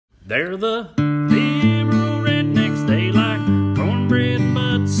They're the liberal rednecks. They like cornbread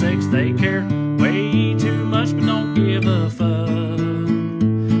but sex. They care way too much but don't give a fuck.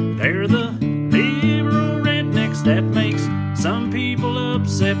 They're the liberal rednecks that makes some people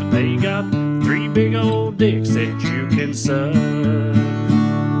upset, but they got 3 big old dicks that you can suck.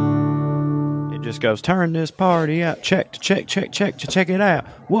 It just goes, turn this party out, check it out.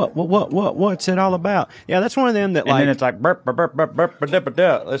 What's it all about? Yeah, that's one of them that, and then it's like burp, burp, burp, burp, burp, burp, burp,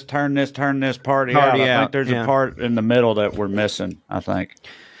 burp. Let's turn this party out. I think there's a part in the middle that we're missing. I think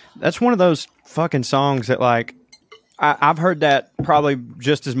that's one of those fucking songs that, like, I've heard that probably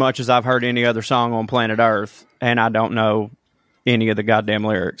just as much as I've heard any other song on planet Earth, and I don't know any of the goddamn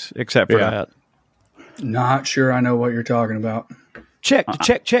lyrics except for that. Not sure I know what you're talking about. Check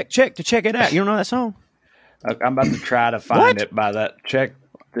it out. You don't know that song? I'm about to try to find it by that. Check.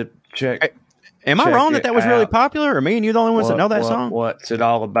 Am I wrong that was really popular, or me and you the only ones that know that song? What's it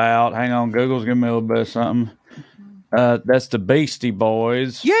all about? Hang on, Google's giving me a little bit of something. That's the Beastie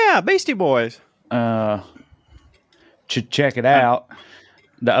Boys. Yeah, Beastie Boys. Check it out.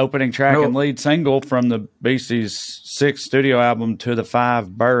 The opening track and lead single from the Beasties' 6th studio album, To the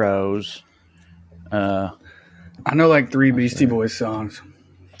Five Boroughs. I know like 3 Beastie Boys songs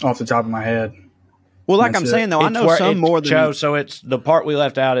off the top of my head. Well, like I'm saying, though, I know some more than... So it's the part we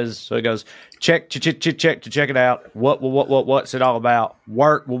left out is, so it goes, check it out. What's it all about?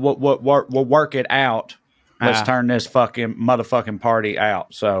 We'll work it out. Let's turn this fucking motherfucking party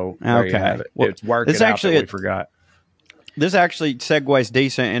out. So there you have it. It's work it out that we forgot. This actually segues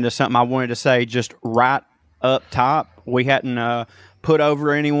decent into something I wanted to say just right up top. We hadn't put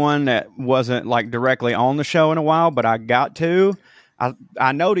over anyone that wasn't like directly on the show in a while, but I got to.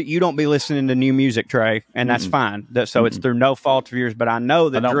 I know that you don't be listening to new music, Trae, and that's fine. So it's through no fault of yours, but I know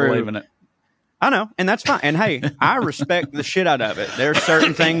that I don't believe in it. I know, and that's fine. And hey, I respect the shit out of it. There's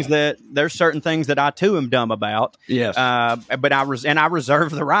certain things that I too am dumb about. Yes. But I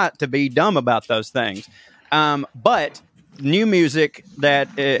reserve the right to be dumb about those things. But new music that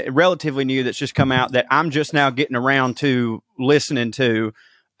relatively new that's just come out that I'm just now getting around to listening to.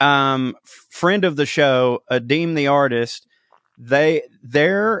 Friend of the show, Adeem the artist,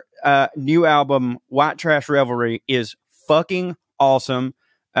 their new album White Trash Revelry is fucking awesome.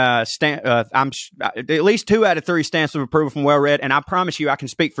 I'm at least 2 out of 3 stamps of approval from WellRED, and I promise you I can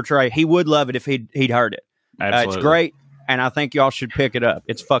speak for Trae. He would love it if he'd heard it. Absolutely. It's great, and I think y'all should pick it up.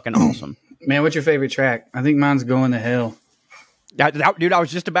 It's fucking awesome. Man, what's your favorite track? I think mine's Going to Hell. Dude, I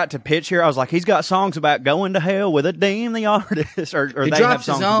was just about to pitch here. I was like, he's got songs about going to hell with Adeem the artist, or they have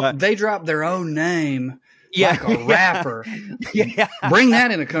songs about... They drop their own name like a rapper. Yeah. Bring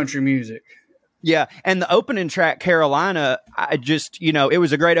that into country music. Yeah, and the opening track, Carolina, I just, it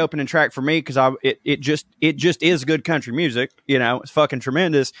was a great opening track for me because it just is good country music. It's fucking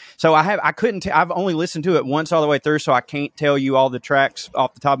tremendous. So I've only listened to it once all the way through, so I can't tell you all the tracks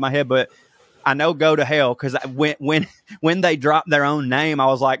off the top of my head, but I know Go to Hell because when they dropped their own name, I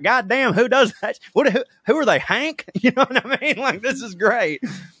was like, God damn, who does that? Who are they, Hank? You know what I mean? Like, this is great.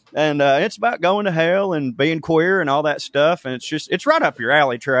 And it's about going to hell and being queer and all that stuff. And it's right up your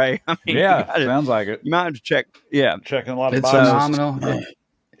alley, Trae. I mean, sounds like it. You might have to check. Yeah. Checking a lot of It's boxes. phenomenal.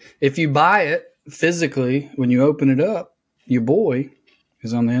 If you buy it physically, when you open it up, your boy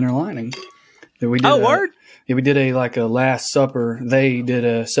is on the inner lining. Word? Yeah, we did a Last Supper. They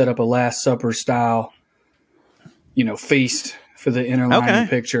did set up a Last Supper style, feast for the inner lining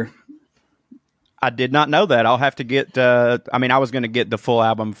picture. I did not know that. I'll have to get, I was going to get the full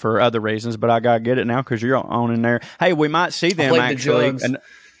album for other reasons, but I got to get it now because you're on in there. Hey, we might see them actually.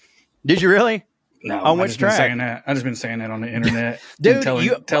 Did you really? No, on which track? I've just been saying that on the internet. Dude,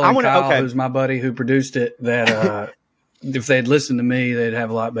 telling Kyle, who's my buddy who produced it, that if they'd listened to me, they'd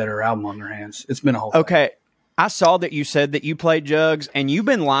have a lot better album on their hands. It's been a whole thing. I saw that you said that you played Jugs, and you've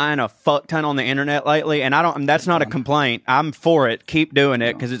been lying a fuck ton on the internet lately, and that's not a complaint. I'm for it. Keep doing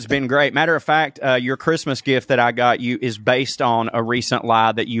it because it's been great. Matter of fact, your Christmas gift that I got you is based on a recent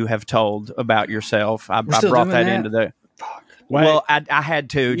lie that you have told about yourself. I brought that into the... Well, I had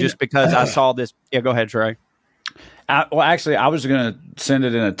to just because I saw this. Yeah, go ahead, Trae. Actually, I was going to send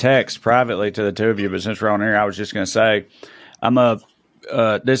it in a text privately to the two of you, but since we're on here, I was just going to say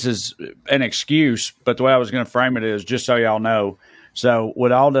this is an excuse, but the way I was going to frame it is just so y'all know. So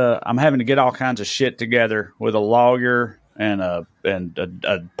with I'm having to get all kinds of shit together with a lawyer and a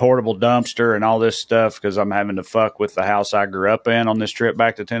portable dumpster and all this stuff because I'm having to fuck with the house I grew up in on this trip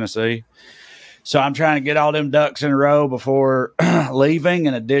back to Tennessee. So I'm trying to get all them ducks in a row before leaving,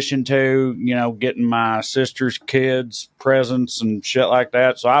 in addition to, getting my sister's kids presents and shit like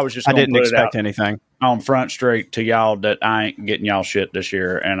that. So I was just I didn't expect anything. on Front Street to y'all that I ain't getting y'all shit this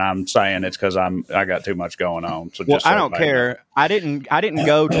year, and I'm saying it's because I got too much going on. So just I don't care. I didn't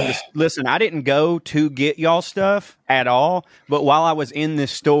go to the listen. I didn't go to get y'all stuff at all. But while I was in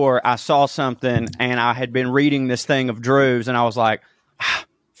this store, I saw something, and I had been reading this thing of Drew's, and I was like,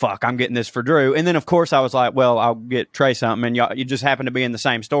 fuck, I'm getting this for Drew. And then, of course, I was like, well, I'll get Trae something. And you just happen to be in the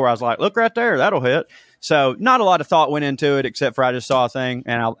same store. I was like, look right there. That'll hit. So not a lot of thought went into it, except for I just saw a thing,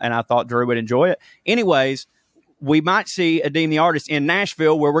 and I thought Drew would enjoy it. Anyways, we might see a Dean the Artist in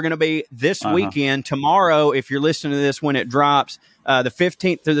Nashville, where we're going to be this weekend. Tomorrow, if you're listening to this when it drops, the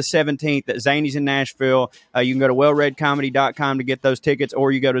 15th through the 17th at Zanies in Nashville. You can go to wellredcomedy.com to get those tickets,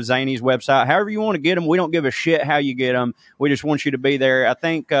 or you go to Zanies' website. However you want to get them. We don't give a shit how you get them. We just want you to be there. I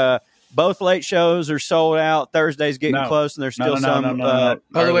think both late shows are sold out. Thursday's getting close, and there's still some.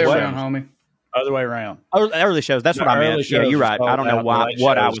 Other way around, homie. Other way around. Early shows. That's what I meant. Yeah, you're right. I don't know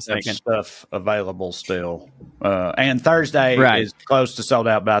what I was thinking. Stuff available still. And Thursday is close to sold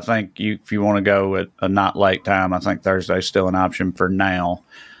out, but I think if you want to go at a not late time, I think Thursday's still an option for now.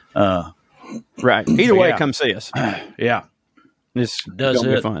 Right. Either way, come see us. Yeah. This does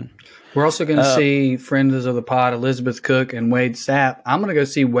be fun. We're also going to see friends of the pod, Elizabeth Cook and Wade Sapp. I'm going to go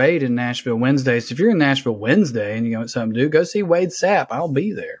see Wade in Nashville Wednesday. So if you're in Nashville Wednesday and you got something to do, go see Wade Sapp. I'll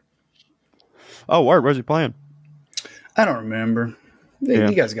be there. Oh, where's he playing? I don't remember.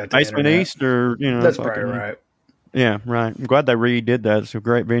 You guys got the Iceman East, or that's probably right. Yeah, right. I'm glad they redid that. It's a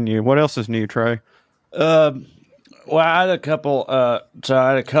great venue. What else is new, Trae? Well, I had a couple.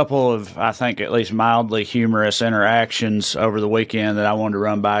 Of, I think, at least mildly humorous interactions over the weekend that I wanted to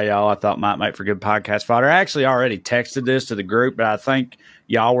run by y'all. I thought might make for good podcast fodder. I actually already texted this to the group, but I think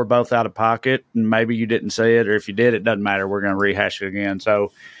y'all were both out of pocket, and maybe you didn't see it, or if you did, it doesn't matter. We're going to rehash it again.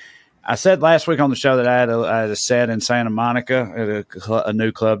 So I said last week on the show that I had a set in Santa Monica at a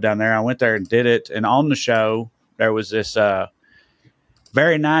new club down there. I went there and did it, and on the show there was this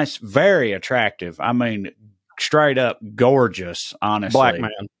very nice, very attractive. I mean, straight up gorgeous, honestly. Black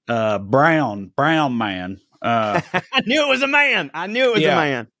man. Brown man. I knew it was a man. A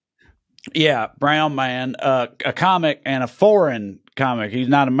man. Yeah, brown man. A comic, and a foreign comic. He's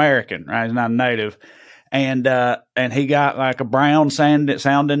not American, right? He's not a native. And he got like a brown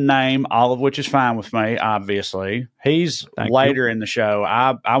sounding name, all of which is fine with me, obviously. He's later in the show.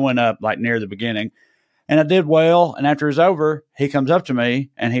 I went up like near the beginning, and I did well. And after it was over, he comes up to me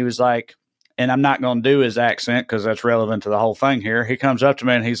and he was like, and I'm not going to do his accent because that's relevant to the whole thing here. He comes up to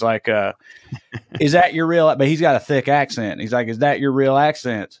me and he's like, is that your real, but he's got a thick accent. He's like, is that your real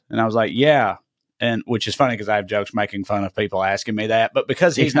accent? And I was like, yeah. And which is funny because I have jokes making fun of people asking me that, but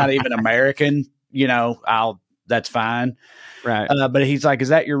because he's not even American, that's fine. Right. But he's like, is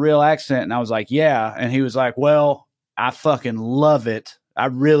that your real accent? And I was like, yeah. And he was like, well, I fucking love it. I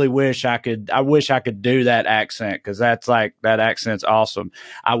really wish I could do that accent, because that's like, that accent's awesome.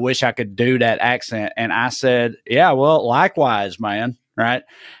 I wish I could do that accent. And I said, yeah, well, likewise, man. Right.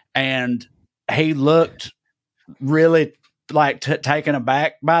 And he looked really like taken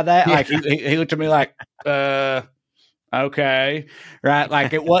aback by that. Like he looked at me like, okay. Right.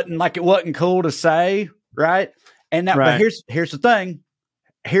 Like it wasn't cool to say. Right. And that, but here's the thing.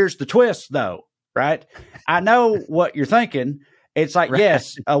 Here's the twist though. Right. I know what you're thinking. It's like,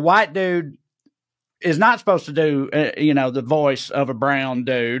 yes, a white dude is not supposed to do, the voice of a brown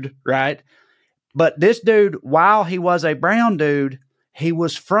dude, right? But this dude, while he was a brown dude, he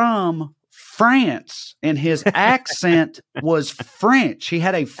was from France, and his accent was French. He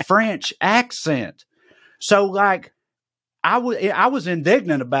had a French accent. So, like, I was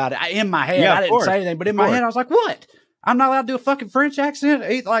indignant about it. In my head, I didn't say anything, but in my head, I was like, what? I'm not allowed to do a fucking French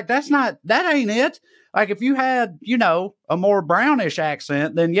accent? Like, that ain't it. Like, if you had, a more brownish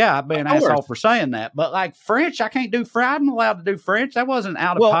accent, then yeah, I'd be an asshole for saying that. But like French, I can't do French. I'm allowed to do French. That wasn't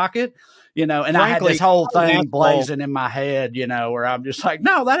out of pocket, and frankly, I had this whole thing blazing in my head, where I'm just like,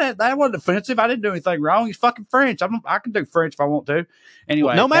 no, that wasn't offensive. I didn't do anything wrong. He's fucking French. I can do French if I want to.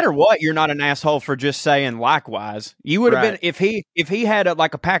 Anyway, no matter what, you're not an asshole for just saying likewise. You would have been if he had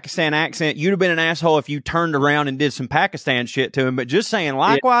a Pakistan accent. You'd have been an asshole if you turned around and did some Pakistan shit to him. But just saying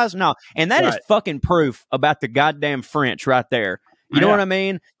likewise, no. And that is fucking proof about the goddamn French right there. You know what I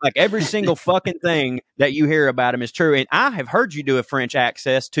mean? Like, every single fucking thing that you hear about him is true. And I have heard you do a French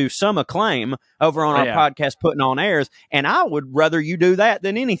accent to some acclaim over on our podcast, Putting on Airs. And I would rather you do that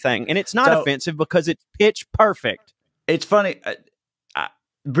than anything. And it's not offensive because it's pitch perfect. It's funny.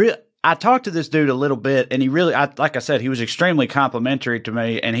 I talked to this dude a little bit, and he really, like I said, he was extremely complimentary to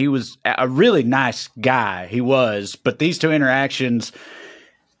me, and he was a really nice guy. He was. But these two interactions,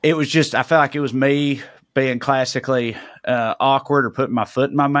 it was just, I felt like it was me being classically awkward or putting my foot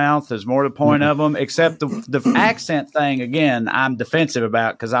in my mouth is more the point of them. Except the accent thing, again, I'm defensive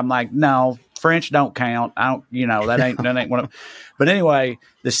about because I'm like, no, French don't count. I don't, that ain't one of. But anyway,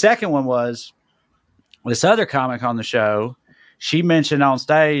 the second one was this other comic on the show. She mentioned on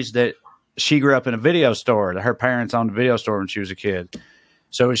stage that she grew up in a video store, that her parents owned a video store when she was a kid.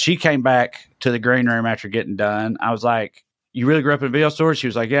 So as she came back to the green room after getting done, I was like, you really grew up in a video store? She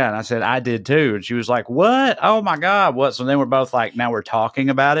was like, yeah. And I said, I did too. And she was like, what? Oh my God. What? So then we're both like, now we're talking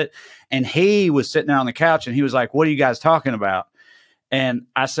about it. And he was sitting there on the couch and he was like, what are you guys talking about? And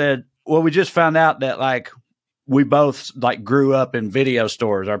I said, well, we just found out that like we both like grew up in video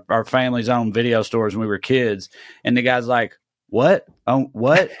stores. Our families owned video stores when we were kids. And the guy's like, what? Oh,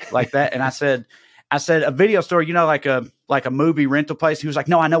 what? Like that. And I said, a video store, like a movie rental place. He was like,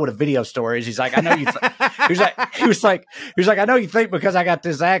 no, I know what a video store is. He's like, I know you. He was like, I know you think because I got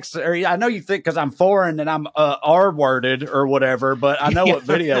this accent, or I know you think because I'm foreign and I'm R-worded or whatever, but I know what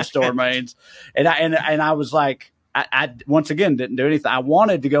video store means. And I was like, I once again didn't do anything. I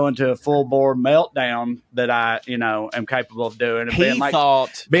wanted to go into a full bore meltdown that I, am capable of doing. And being like,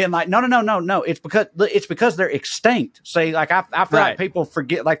 no. It's because they're extinct. See, like I feel like people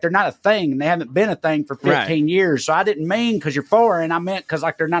forget, like they're not a thing. And they haven't been a thing for 15 years. So I didn't mean because you're foreign. I meant because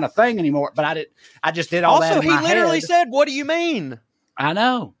like they're not a thing anymore. But I just did all that. Also, he literally said, "What do you mean?" I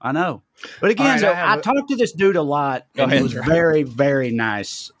know. But again, I talked to this dude a lot, and it was very, very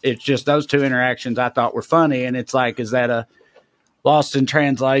nice. It's just those two interactions I thought were funny, and it's like, is that a lost in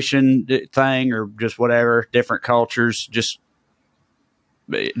translation thing or just whatever, different cultures, just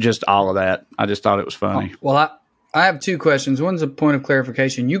all of that. I just thought it was funny. Well, I have two questions. One's a point of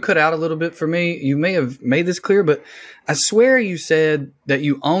clarification. You cut out a little bit for me. You may have made this clear, but I swear you said that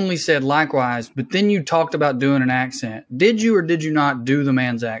you only said likewise, but then you talked about doing an accent. Did you or did you not do the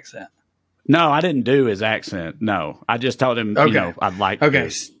man's accent? No, I didn't do his accent. No, I just told him, I'd like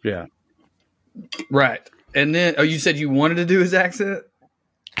to. Yeah. Right. And then, you said you wanted to do his accent?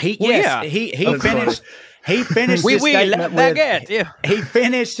 He finished. He finished his statement with, he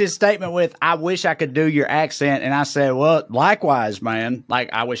finished his statement with, I wish I could do your accent. And I said, well, likewise, man. Like,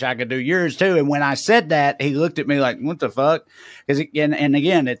 I wish I could do yours too. And when I said that, he looked at me like, what the fuck? And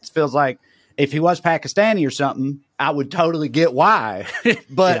again, it feels like if he was Pakistani or something, I would totally get why.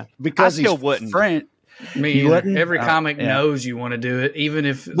 But because he's French. Every comic knows you want to do it, even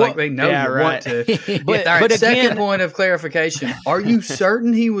if they know you want to. But second point of clarification, are you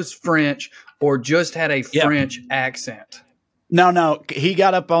certain he was French or just had a French accent? No. He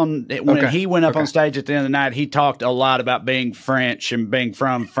got up on when he went up on stage at the end of the night. He talked a lot about being French and being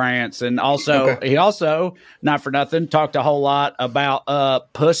from France, and also he also, not for nothing, talked a whole lot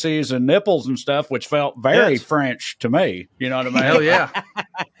about pussies and nipples and stuff, which felt very French to me. You know what I mean? Hell yeah.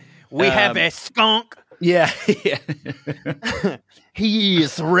 We have a skunk. Yeah. He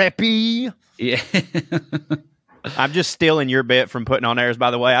is rappy. Yeah. I'm just stealing your bit from putting on airs,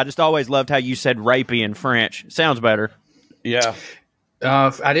 by the way. I just always loved how you said rapey in French. Sounds better. Yeah.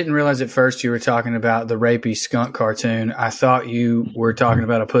 I didn't realize at first you were talking about the rapey skunk cartoon. I thought you were talking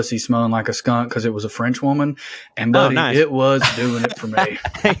about a pussy smelling like a skunk because it was a French woman. And buddy, it was doing it for me.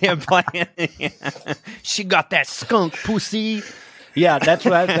 She got that skunk pussy. Yeah,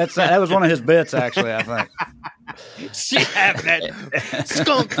 that was one of his bits, actually, I think. She have that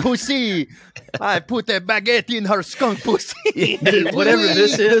skunk pussy. I put that baguette in her skunk pussy. Dude, whatever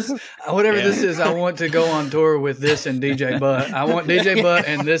this is, I want to go on tour with this and DJ Butt. I want DJ Butt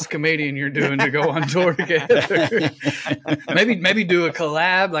and this comedian you're doing to go on tour together. maybe do a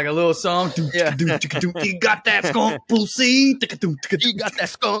collab, like a little song. Yeah. You got that skunk pussy. You got that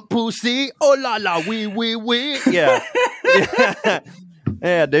skunk pussy. Oh la la, wee. Yeah.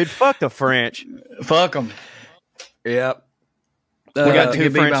 Yeah, dude. Fuck the French. Fuck them. Yep. We got two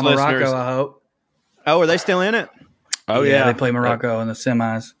French by listeners. Morocco, I hope. Oh, are they still in it? Oh, yeah. They play Morocco in the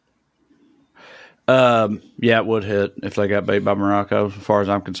semis. Yeah, it would hit if they got beat by Morocco, as far as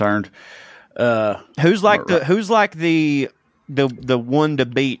I'm concerned. Who's like the one to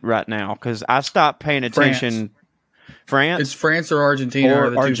beat right now? Because I stopped paying attention. France? It's France or Argentina are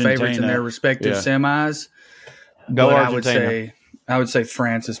the two favorites in their respective semis. Go Argentina. I would say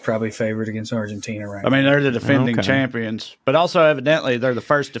France is probably favored against Argentina right now. I mean, they're the defending champions, but also evidently they're the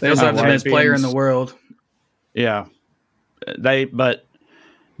first defending champions. They also have the best player in the world. Yeah. They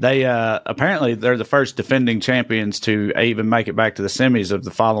apparently they're the first defending champions to even make it back to the semis of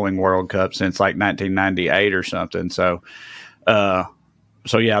the following World Cup since like 1998 or something. So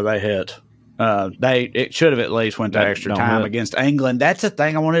yeah, they hit. It should have at least went to extra time against England. That's a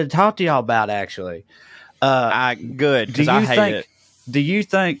thing I wanted to talk to y'all about, actually. Good, because I hate it. Do you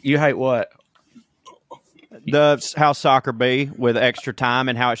think you hate what? how soccer be with extra time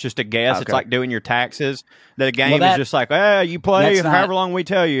and how it's just a guess. Okay. It's like doing your taxes. The game Well, is just like, you play however long we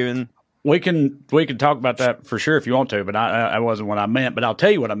tell you. And we can talk about that for sure if you want to, but I wasn't what I meant. But I'll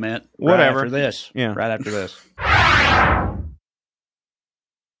tell you what I meant. Whatever. Right after this. Yeah. Right after this.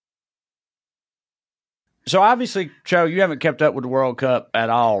 So obviously, Joe, you haven't kept up with the World Cup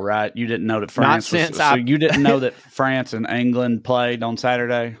at all, right? You didn't know that France. So you didn't know that France and England played on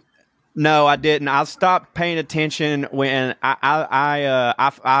Saturday. No, I didn't. I stopped paying attention when you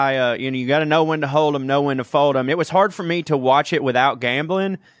got to know when to hold them, know when to fold them. It was hard for me to watch it without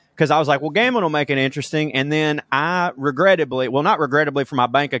gambling because I was like, well, gambling will make it interesting. And then not regrettably for my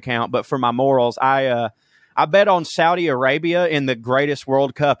bank account, but for my morals, I bet on Saudi Arabia in the greatest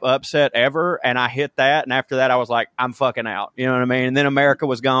World Cup upset ever, and I hit that. And after that, I was like, I'm fucking out. You know what I mean? And then America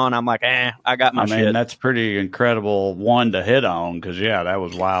was gone. I'm like, I got my shit. I mean, that's pretty incredible one to hit on because, that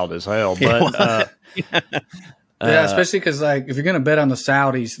was wild as hell. But yeah, especially because, like, if you're going to bet on the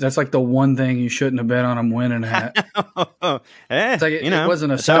Saudis, that's like the one thing you shouldn't have bet on them winning at. It's like it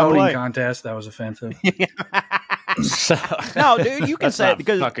wasn't a stoning contest. That was offensive. No, dude, you can say it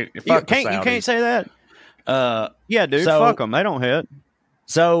because you can't say that. Yeah, dude, fuck them. They don't hit.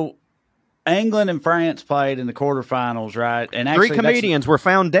 So England and France played in the quarterfinals, right? And actually, 3 comedians were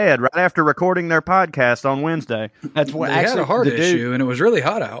found dead right after recording their podcast on Wednesday. That's what had a heart issue, and it was really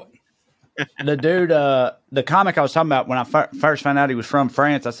hot out. The dude, the comic I was talking about when I first found out he was from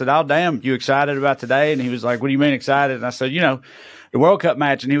France, I said, "Oh, damn, you excited about today?" And he was like, "What do you mean excited?" And I said, the World Cup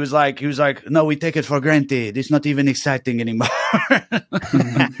match. And he was like, "No, we take it for granted. It's not even exciting anymore."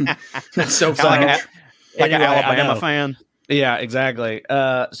 That's so funny. Like an Alabama fan. Yeah, exactly.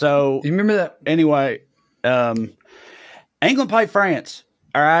 So you remember that? Anyway, England played France.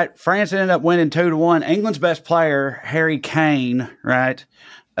 All right. France ended up winning 2-1. England's best player, Harry Kane, right?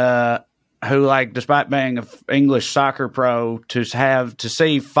 Who, like, despite being an English soccer pro, to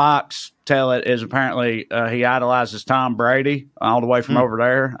see Fox tell it is apparently he idolizes Tom Brady all the way from over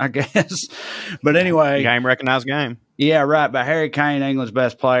there, I guess. But anyway, game recognized game. Yeah, right. But Harry Kane, England's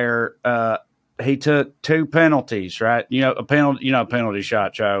best player, he took 2 penalties, right? A penalty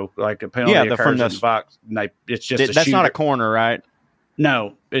shot, Joe. Like a penalty occurs in the box. It's just that's not a corner, right?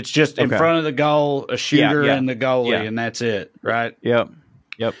 No, it's just in front of the goal, a shooter and the goalie, and that's it, right? Yep.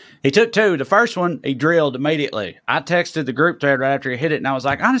 He took 2. The first one, he drilled immediately. I texted the group thread right after he hit it, and I was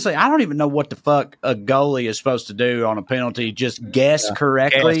like, honestly, I don't even know what the fuck a goalie is supposed to do on a penalty. Just guess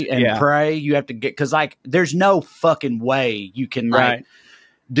correctly and pray. You have to get – because, like, there's no fucking way you can, like –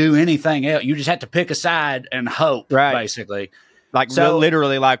 do anything else. You just have to pick a side and hope, basically. Like,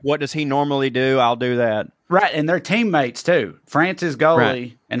 literally, like, what does he normally do? I'll do that. Right, and they're teammates, too. France's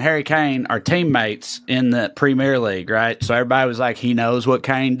goalie and Harry Kane are teammates in the Premier League, right? So everybody was like, he knows what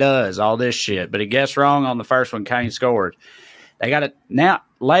Kane does, all this shit. But he guessed wrong on the first one. Kane scored. They got it now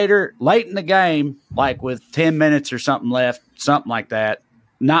late in the game, like with 10 minutes or something left, something like that.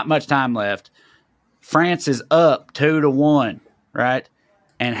 Not much time left. France is up 2-1, right?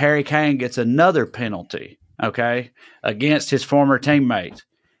 And Harry Kane gets another penalty, against his former teammate.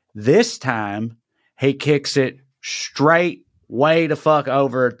 This time, he kicks it straight way the fuck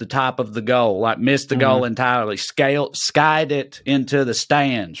over the top of the goal, like missed the goal entirely, skied it into the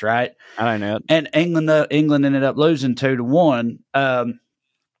stands, right? I know it. And England ended up losing 2-1. And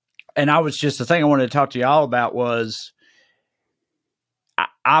the thing I wanted to talk to y'all about was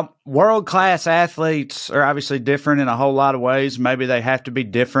world-class athletes are obviously different in a whole lot of ways. Maybe they have to be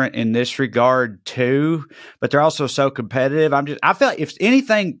different in this regard too, but they're also so competitive. I feel like if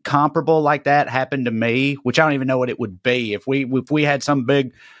anything comparable like that happened to me, which I don't even know what it would be, if we had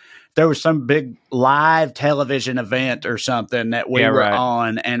there was some big live television event or something that we were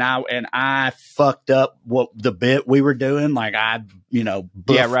on, and I fucked up what the bit we were doing, like I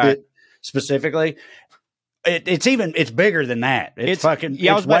buffed it specifically. It's bigger than that. It's fucking.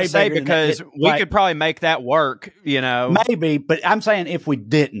 Yeah, I was about to say because we could probably make that work. Maybe, but I'm saying if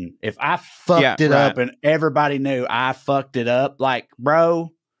I fucked it up and everybody knew I fucked it up, like,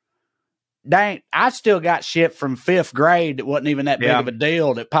 bro, dang, I still got shit from 5th grade that wasn't even that big of a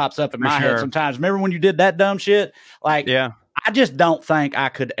deal that pops up in my head sometimes. Remember when you did that dumb shit? Like, I just don't think I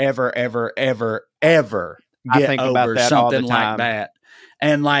could ever get over something like that,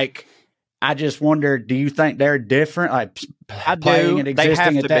 and like. I just wonder, do you think they're different? Like playing and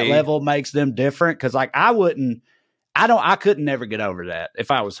existing at that level makes them different? Because like I couldn't never get over that if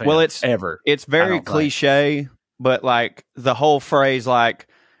I was him. Well, it's very cliche, but like the whole phrase, like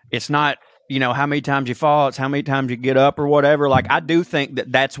it's not, how many times you fall, it's how many times you get up or whatever. Like I do think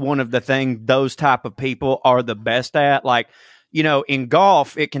that's one of the things those type of people are the best at. Like you know, in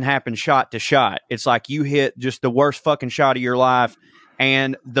golf, it can happen shot to shot. It's like you hit just the worst fucking shot of your life,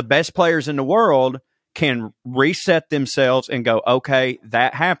 and the best players in the world can reset themselves and go, okay,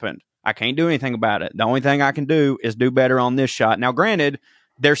 that happened. I can't do anything about it. The only thing I can do is do better on this shot. Now, granted,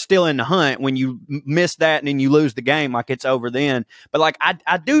 they're still in the hunt when you miss that and then you lose the game, like it's over then. But like,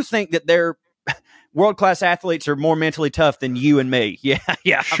 I do think that they're world-class athletes are more mentally tough than you and me.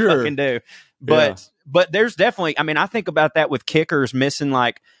 Yeah, sure. I fucking do. But there's definitely, I mean, I think about that with kickers missing,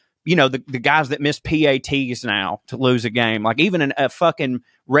 like, you know, the guys that miss PATs now to lose a game. Like, even in a fucking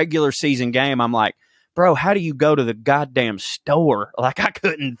regular season game, I'm like, bro, how do you go to the goddamn store? Like, I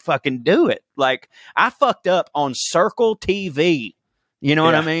couldn't fucking do it. Like, I fucked up on Circle TV. You know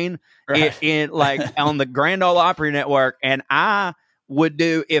what I mean? Right. It like on the Grand Ole Opry Network, and I would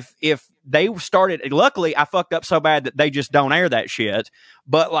do if they started. Luckily, I fucked up so bad that they just don't air that shit.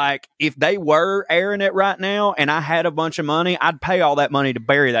 But like, if they were airing it right now, and I had a bunch of money, I'd pay all that money to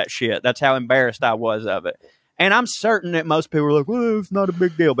bury that shit. That's how embarrassed I was of it. And I'm certain that most people were like, well, it's not a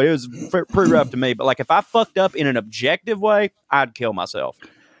big deal, but it was pretty rough to me. But like, if I fucked up in an objective way, I'd kill myself.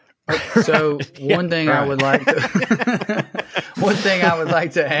 So one thing I would like to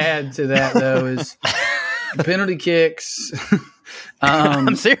add to that though is penalty kicks.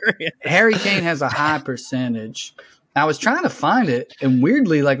 I'm serious. Harry Kane has a high percentage. I was trying to find it, and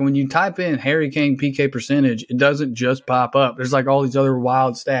weirdly, like when you type in Harry Kane PK percentage, it doesn't just pop up. There's like all these other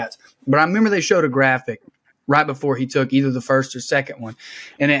wild stats. But I remember they showed a graphic right before he took either the first or second one,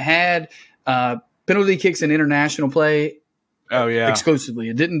 and it had penalty kicks in international play. Oh, yeah. Exclusively.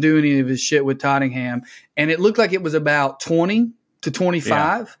 It didn't do any of his shit with Tottenham. And it looked like it was about 20 to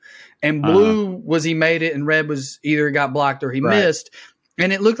 25. Yeah. And blue was he made it, and red was either it got blocked or he missed.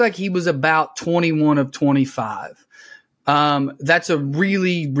 And it looked like he was about 21 of 25. That's a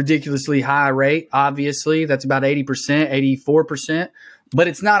really ridiculously high rate, obviously. That's about 80%, 84%. But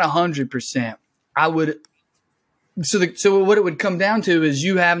it's not 100%. So what it would come down to is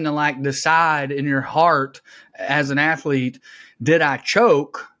you having to like decide in your heart as an athlete, did I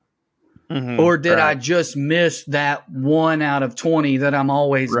choke or did I just miss that 1 out of 20 that I'm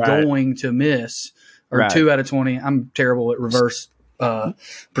always going to miss, or 2 out of 20? I'm terrible at reverse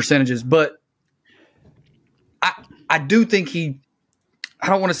percentages, but I do think I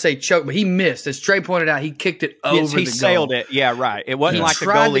don't want to say choke, but he missed. As Trae pointed out, he kicked it over the goal. He sailed it. Yeah, right. It wasn't like the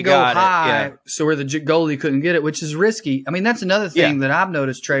goalie goalie got high, it. Yeah. so where the goalie couldn't get it, which is risky. I mean, that's another thing that I've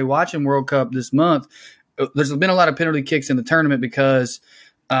noticed, Trae, watching World Cup this month. There's been a lot of penalty kicks in the tournament because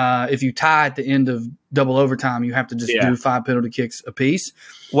if you tie at the end of double overtime, you have to just do 5 penalty kicks apiece.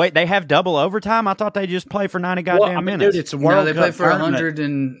 Wait, they have double overtime? I thought they just play for 90 goddamn minutes. Dude, it's a World Cup. They play for 100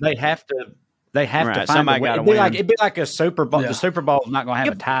 and they have to. They have to find somebody got to win. It'd be like a Super Bowl. Yeah. The Super Bowl is not going to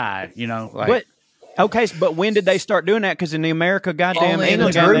have a tie, you know. Like, but when did they start doing that? Because in the America goddamn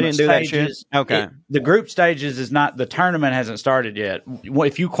England game, they didn't do that shit. Okay. The group stages is not – the tournament hasn't started yet.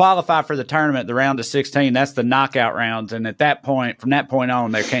 If you qualify for the tournament, the round of 16, that's the knockout rounds. And at that point, from that point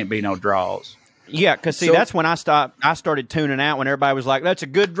on, there can't be no draws. Yeah, because that's when I started tuning out when everybody was like, that's a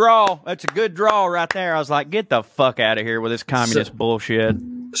good draw. That's a good draw right there. I was like, get the fuck out of here with this communist bullshit.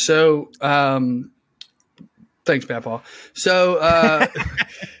 So, thanks, Papaw. So,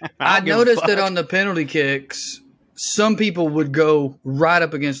 I noticed that on the penalty kicks, some people would go right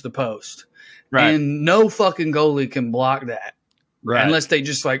up against the post. Right. And no fucking goalie can block that. Right. Unless they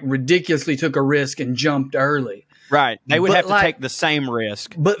just like ridiculously took a risk and jumped early. Right. They would have to take the same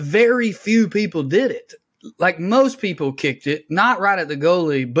risk. But very few people did it. Like most people kicked it, not right at the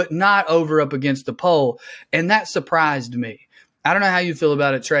goalie, but not over up against the pole. And that surprised me. I don't know how you feel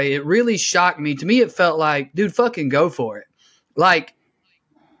about it, Trae. It really shocked me. To me, it felt like, dude, fucking go for it. Like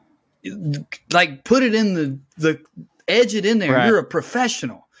put it in the edge it in there. Right. You're a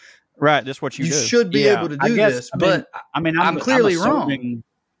professional. Right. That's what you do. You should be able to do this. But I'm clearly wrong.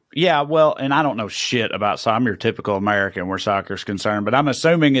 Yeah, well, and I don't know shit about soccer. I'm your typical American where soccer's concerned, but I'm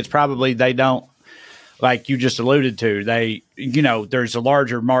assuming it's probably they don't, like you just alluded to, there's a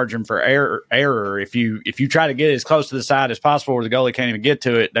larger margin for error. If you try to get as close to the side as possible where the goalie can't even get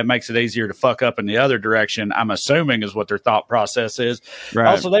to it, that makes it easier to fuck up in the other direction, I'm assuming is what their thought process is. Right.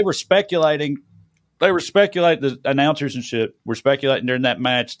 Also, they were speculating, the announcers and shit were speculating during that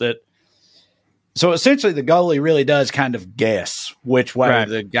match that, so essentially the goalie really does kind of guess which way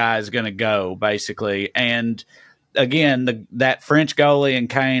the guy is going to go, basically. And again, that French goalie and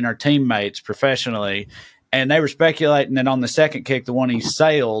Kane are teammates professionally, and they were speculating that on the second kick, the one he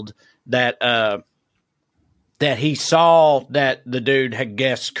sailed, that he saw that the dude had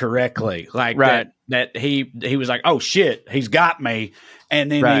guessed correctly, like that he was like, oh shit, he's got me. And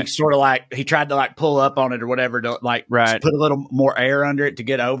then he sort of like, he tried to like pull up on it or whatever to like put a little more air under it to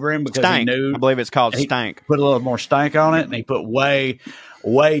get over him because he knew. I believe it's called stank. Put a little more stank on it, and he put way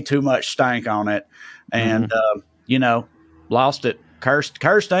too much stank on it. And, lost it.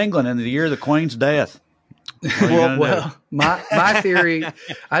 Cursed England in the year of the Queen's death. Well, my theory,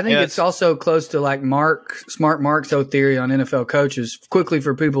 I think it's also close to like Smart Mark's old theory on NFL coaches. Quickly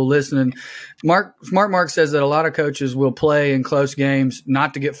for people listening, Smart Mark says that a lot of coaches will play in close games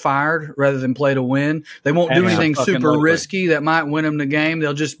not to get fired rather than play to win. They won't do anything super risky that might win them the game.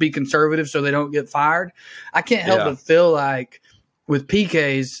 They'll just be conservative so they don't get fired. I can't help but feel like with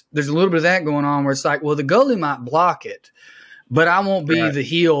PKs, there's a little bit of that going on where it's like, well, the goalie might block it, but I won't be the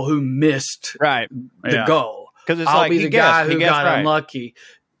heel who missed the goal. Because I'll be the guy who got unlucky.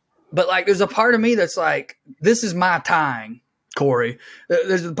 But like, there's a part of me that's like, this is my time, Corey.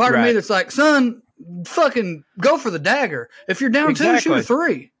 There's a part of me that's like, son, fucking go for the dagger. If you're down 2, shoot a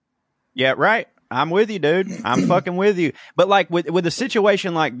 3. Yeah, right. I'm with you, dude. I'm fucking with you. But like with a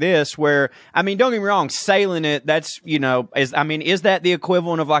situation like this, where I mean, don't get me wrong, sailing it. That's is that the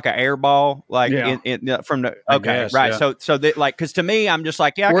equivalent of like an air ball? Like from the guess, right? Yeah. So that like because to me, I'm just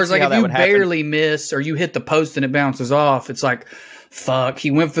like I whereas can see like how if that you would happen. barely miss or you hit the post and it bounces off, it's like fuck.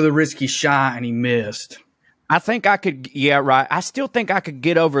 He went for the risky shot and he missed. I think I could, right. I still think I could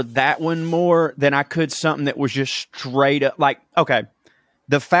get over that one more than I could something that was just straight up like okay.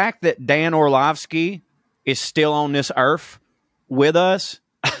 The fact that Dan Orlovsky is still on this earth with us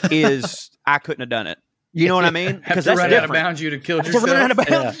is I couldn't have done it. You know what I mean? Because that's run out of bounds, you'd have killed yourself. To run out of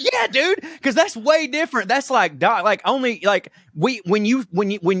bounds, yeah, dude. Because that's way different. That's like only like when you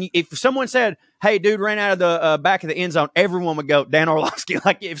if someone said, "Hey, dude, ran out of the back of the end zone," everyone would go Dan Orlovsky.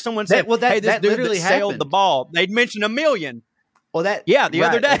 Like if someone said, "Hey, this dude literally sailed the ball," they'd mention a million. Well, the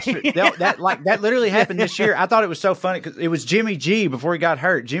other day that literally happened this year. I thought it was so funny because it was Jimmy G before he got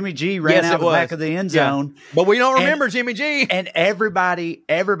hurt. Jimmy G ran out the back of the end zone, but we don't remember Jimmy G. And everybody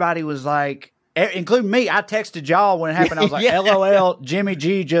was like, including me. I texted y'all when it happened. I was like, "LOL, Jimmy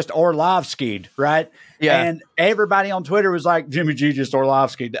G just Orlovski'd," right? Yeah. And everybody on Twitter was like, Jimmy G just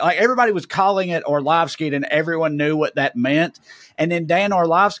Orlovski'd. Like everybody was calling it Orlovski'd, and everyone knew what that meant. And then Dan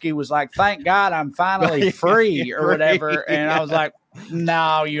Orlovsky was like, "Thank God I'm finally free," or whatever. And I was like,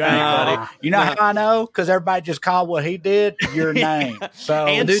 "No, you ain't, buddy. You know how I know? Because everybody just called what he did your name." So,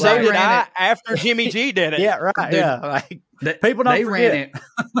 and so did I after Jimmy G did it. Yeah, right. Dude, yeah, like people don't forget. Ran it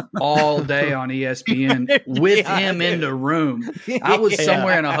all day on ESPN with him in the room. I was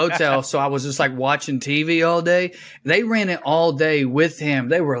somewhere in a hotel, so I was just like watching TV all day. They ran it all day with him.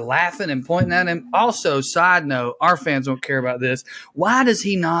 They were laughing and pointing at him. Also, side note, our fans don't care about this. Why does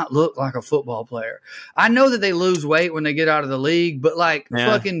he not look like a football player? I know that they lose weight when they get out of the league, but like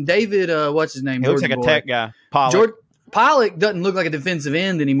fucking David, what's his name? He looks like a tech guy. Pollock doesn't look like a defensive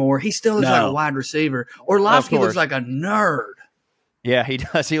end anymore. He still looks like a wide receiver. Orlovsky looks like a nerd. Yeah, he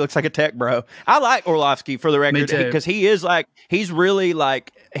does. He looks like a tech bro. I like Orlovsky for the record because he is like he's really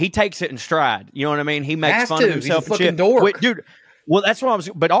like he takes it in stride. You know what I mean? He makes fun of himself. He's a fucking dork. Wait, dude. Well, that's what I was.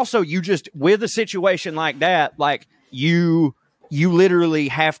 But also, you just with a situation like that, like you literally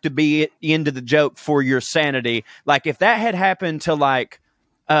have to be into the joke for your sanity. Like if that had happened to like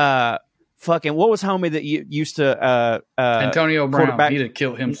fucking what was homie that you used to Antonio Brown, he'd have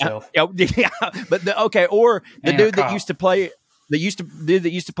killed himself. Yeah, but or the dude that used to play that used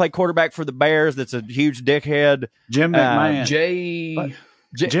to play quarterback for the Bears. That's a huge dickhead. Jim McMahon. Jay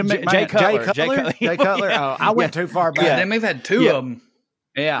Cutler. Oh, I went too far back. Yeah, they may have had two of them.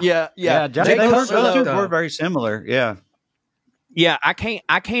 Yeah. Jay Cutler were very similar. Yeah. Yeah, I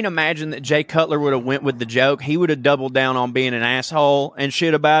can't imagine that Jay Cutler would have went with the joke. He would have doubled down on being an asshole and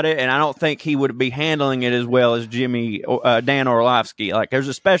shit about it, and I don't think he would be handling it as well as Dan Orlovsky. Like, there's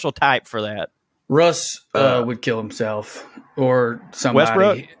a special type for that. Russ would kill himself or somebody.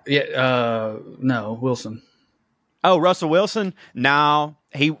 Westbrook? Yeah, no, Wilson. Oh, Russell Wilson? No,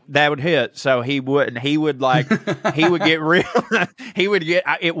 that would hit. So he wouldn't. He would like he would get real. He would get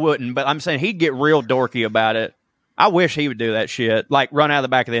it wouldn't, but I'm saying he'd get real dorky about it. I wish he would do that shit, like run out of the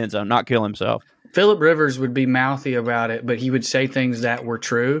back of the end zone, not kill himself. Phillip Rivers would be mouthy about it, but he would say things that were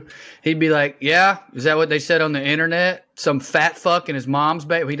true. He'd be like, "Yeah, is that what they said on the internet? Some fat fuck in his mom's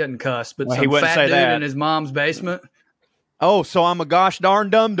basement." He doesn't cuss, but some fat dude in his mom's basement. Oh, so I'm a gosh darn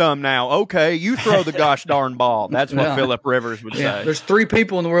dum-dum now. Okay, you throw the gosh darn ball. That's what Phillip Rivers would say. There's 3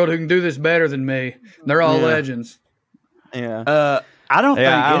 people in the world who can do this better than me. They're all legends. Yeah. I don't think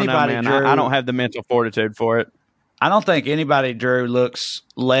anybody, Drew, I don't have the mental fortitude for it. I don't think anybody, Drew, looks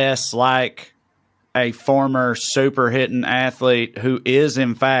less like a former super hitting athlete who is,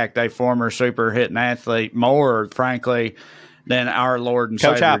 in fact, a former super hitting athlete, more, frankly, than our Lord and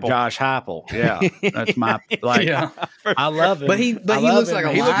Coach Savior, Heupel. Josh Heupel. Yeah, that's my, like, Yeah. I love him. But he looks like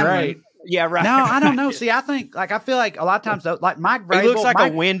a He's lineman. great. Yeah, right. No, I don't know. See, I feel like a lot of times, though, like Mike Vrabel. He looks like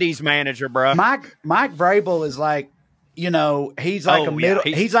a Wendy's manager, bro. Mike Vrabel is like, you know, he's like a middle.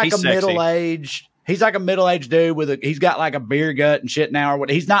 He's like a sexy. middle-aged. He's like a middle-aged dude with he's got like a beer gut and shit now. Or what?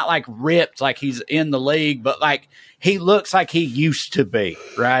 He's not like ripped like he's in the league, but like he looks like he used to be,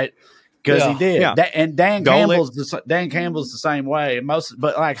 right? Because he did. Yeah. And Dan Campbell's the same way.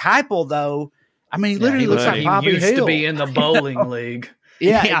 But like Heupel though, I mean, he literally looks like Bobby He used Hill. to be in the bowling league.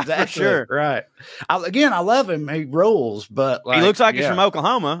 Yeah, Yeah, exactly. for sure. Right. I love him. He rules, but like, he looks like he's from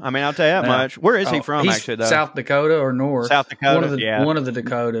Oklahoma. I mean, I'll tell you that much. Where is he from, He's actually, though? South Dakota or North? South Dakota, One of the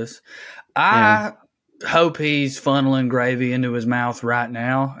Dakotas. I hope he's funneling gravy into his mouth right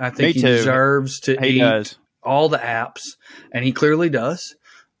now. I think he deserves to eat all the apps, and he clearly does.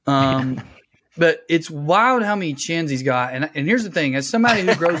 But it's wild how many chins he's got. And here's the thing: as somebody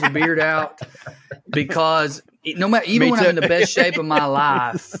who grows a beard out, because no matter, even when I'm in the best shape of my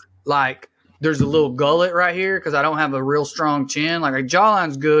life, like there's a little gullet right here because I don't have a real strong chin. Like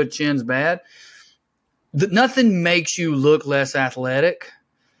jawline's good, chin's bad. Nothing makes you look less athletic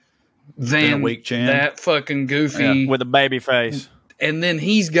than a weak chin. That fucking goofy with a baby face. And then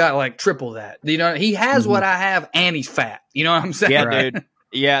he's got like triple that. You know, he has what I have, and he's fat. You know what I'm saying? Yeah, dude.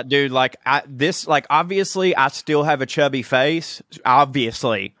 Yeah, dude. Like obviously, I still have a chubby face,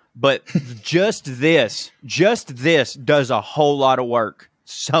 obviously, but just this does a whole lot of work.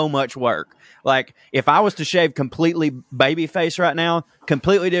 So much work. Like if I was to shave completely baby face right now,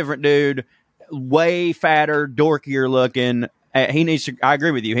 completely different dude, way fatter, dorkier looking. He needs to. I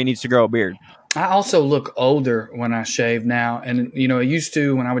agree with you. He needs to grow a beard. I also look older when I shave now. And, you know, I used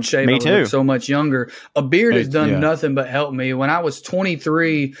to, when I would shave, I would look so much younger. A beard has done nothing but help me. When I was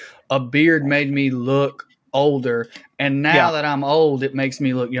 23, a beard made me look older. And now that I'm old, it makes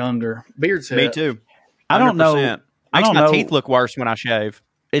me look younger. Beards help. Me too. 100%. I don't know. Makes my teeth look worse when I shave.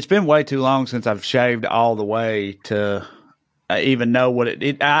 It's been way too long since I've shaved all the way to even know what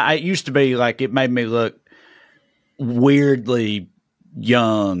it used to be. Like it made me look weirdly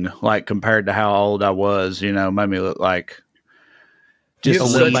young, like compared to how old I was, you know, made me look like just a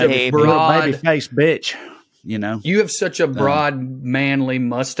little baby face bitch, you know. You have such a broad, manly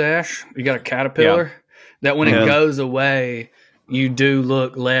mustache. You got a caterpillar that when it goes away, you do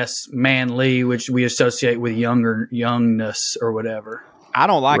look less manly, which we associate with youngness or whatever. I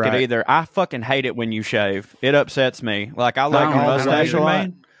don't like it either. I fucking hate it when you shave. It upsets me. Like I like your mustache a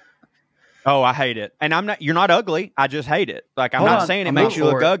lot. Oh, I hate it. And you're not ugly. I just hate it. Like I'm not saying it makes you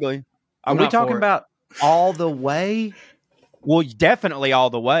look ugly. Are we talking about all the way? Well, definitely all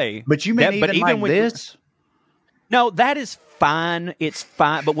the way. But you mean even like this? No, that is fine. It's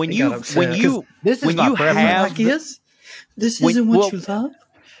fine. But when you isn't what you thought?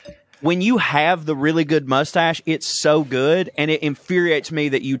 When you have the really good mustache, it's so good, and it infuriates me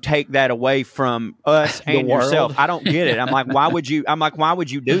that you take that away from us and yourself. I don't get it. I'm like, why would you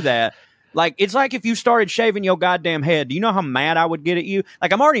do that? Like, it's like if you started shaving your goddamn head. Do you know how mad I would get at you?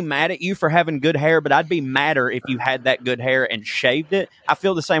 Like, I'm already mad at you for having good hair, but I'd be madder if you had that good hair and shaved it. I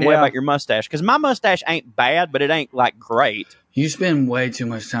feel the same way about your mustache, because my mustache ain't bad, but it ain't, like, great. You spend way too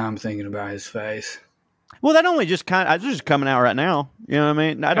much time thinking about his face. Well, that only just it's just coming out right now. You know what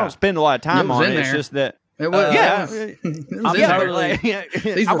I mean? I don't spend a lot of time on it. It's just that. It was, these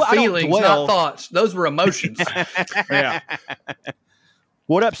were feelings, not thoughts. Those were emotions. Yeah.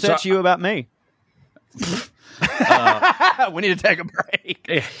 What upsets you about me? We need to take a break.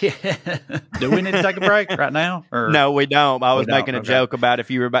 Do we need to take a break right now? Or? No, we don't. I was making a joke about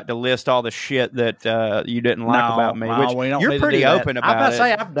if you were about to list all the shit that you didn't like about me. Which we don't you're pretty open about. I'm about to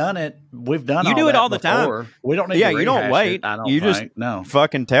say I've done it. We've done. You do it all the time. We don't need. to you don't wait. It, I don't you think. just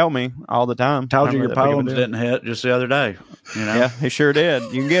fucking tell me all the time. Told you your poems didn't hit just the other day. You know? Yeah, he sure did.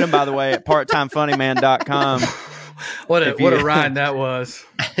 You can get them, by the way, at parttimefunnyman.com. What a ride that was.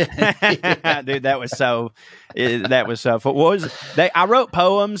 Dude, that was so I wrote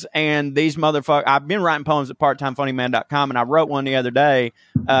poems, and these motherfuckers, I've been writing poems at parttimefunnyman.com, and I wrote one the other day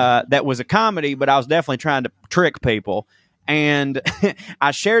that was a comedy, but I was definitely trying to trick people. And I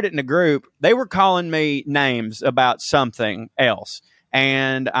shared it in a group. They were calling me names about something else.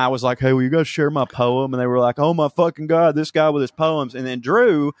 And I was like, hey, will you guys share my poem? And they were like, oh, my fucking God, this guy with his poems. And then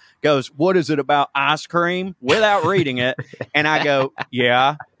Drew goes, what is it about ice cream? Without reading it. And I go,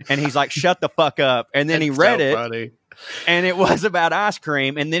 yeah. And he's like, shut the fuck up. And then he read it. And it was about ice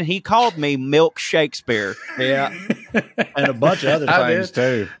cream. And then he called me Milk Shakespeare. Yeah. and a bunch of other things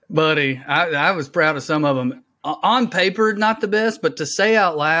too. Buddy, I was proud of some of them. On paper, not the best, but to say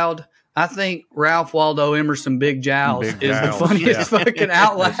out loud, I think Ralph Waldo Emerson Big Jowls is the funniest fucking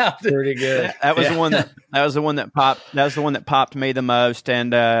out loud. That's pretty good. That was the one that popped. That was the one that popped me the most.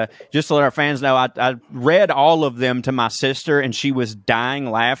 And just to let our fans know, I read all of them to my sister, and she was dying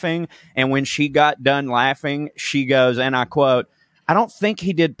laughing. And when she got done laughing, she goes, and I quote, "I don't think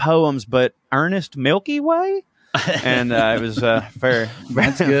he did poems, but Ernest Milky Way." And it was very,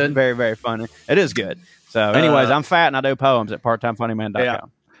 That's good. very, very funny. It is good. So, anyways, I'm fat and I do poems at parttimefunnyman.com. Yeah.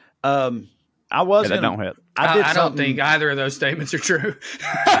 I was that don't hit. I don't think either of those statements are true.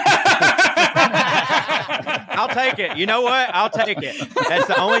 I'll take it. You know what? I'll take it. That's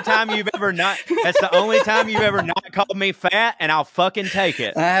the only time you've ever not. That's the only time you've ever not called me fat, and I'll fucking take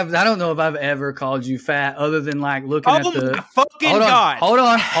it. I don't know if I've ever called you fat, other than like looking at the. My fucking God!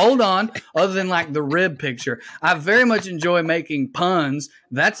 Hold on. Other than like the rib picture, I very much enjoy making puns.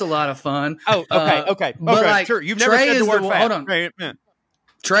 That's a lot of fun. Oh, okay. But like, sure. You've never said the word fat. Hold on.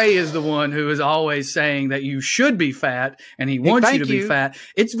 Trae is the one who is always saying that you should be fat, and he wants you to be fat.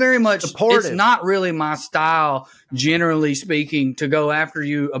 It's very much supportive. It's not really my style, generally speaking, to go after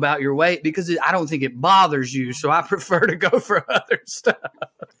you about your weight, because I don't think it bothers you. So I prefer to go for other stuff.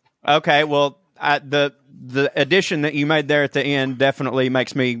 Okay, well, the addition that you made there at the end definitely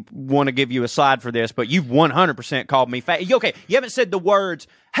makes me want to give you a slide for this, but you've 100% called me fat. Okay, you haven't said the words,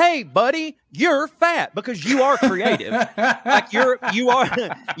 "Hey, buddy, you're fat," because you are creative. Like you are.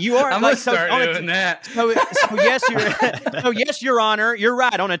 I'm like, gonna start doing that. So yes, Your Honor, you're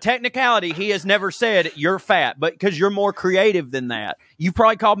right. On a technicality, he has never said you're fat, but because you're more creative than that. You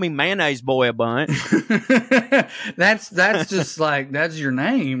probably called me mayonnaise boy a bunch. That's just like, that's your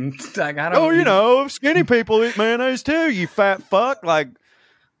name. Like, I don't. Oh, you know, skinny people eat mayonnaise too. You fat fuck. Like,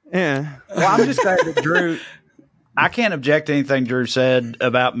 yeah. Well, I'm just glad that Drew. I can't object to anything Drew said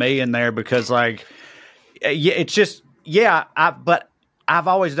about me in there, because, like, yeah, it's just, but I've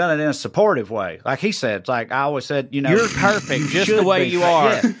always done it in a supportive way. Like he said, like I always said, you know, you're perfect just the way you are.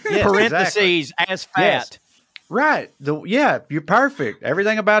 Yes, parentheses, exactly. As fat. Yes. Right. You're perfect.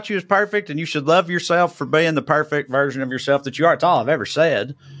 Everything about you is perfect, and you should love yourself for being the perfect version of yourself that you are. It's all I've ever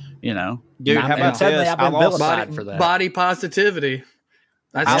said, you know. Dude, how about this? I've been vilified for that. Body positivity.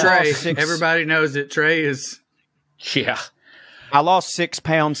 That's Trae. Everybody knows it. Trae is... Yeah. I lost 6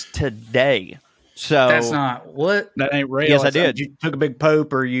 pounds today. So that's not what? That ain't real. Yes, I did. You took a big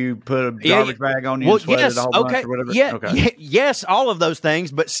poop, or you put a garbage bag on you and sweated a whole bunch or whatever? Yes, all of those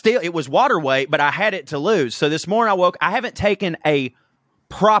things, but still it was water weight, but I had it to lose. So this morning I haven't taken a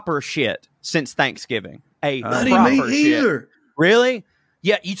proper shit since Thanksgiving. Proper shit. Really?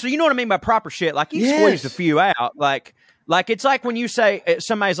 Yeah, so you know what I mean by proper shit? Like you squeezed a few out. Like it's like when you say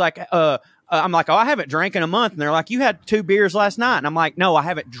somebody's like I'm like, oh, I haven't drank in a month. And they're like, you had 2 beers last night. And I'm like, no, I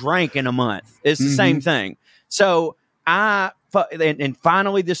haven't drank in a month. It's the same thing. So and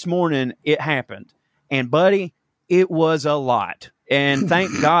finally this morning it happened. And buddy, it was a lot. And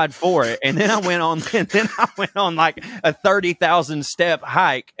thank God for it. And then I went on like a 30,000 step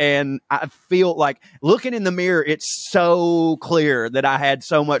hike. And I feel like looking in the mirror, it's so clear that I had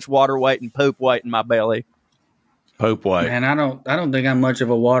so much water weight and poop weight in my belly. Poop weight. Man, I don't think I'm much of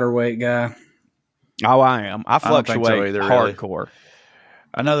a water weight guy. Oh, I am. I fluctuate either, hardcore. Really.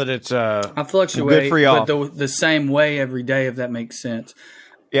 I know that it's I fluctuate, good for y'all. but the same way every day, if that makes sense.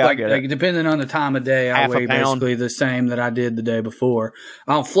 Yeah, like, I get it. Depending on the time of day, I weigh basically the same that I did the day before.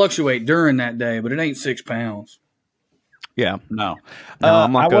 I'll fluctuate during that day, but it ain't 6 pounds. Yeah, no.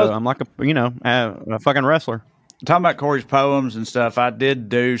 I'm like a fucking wrestler. Talking about Corey's poems and stuff, I did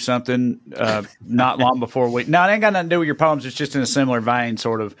do something not long before we. No, it ain't got nothing to do with your poems. It's just in a similar vein,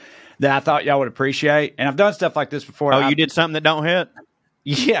 sort of, that I thought y'all would appreciate. And I've done stuff like this before. Oh, you did something that don't hit?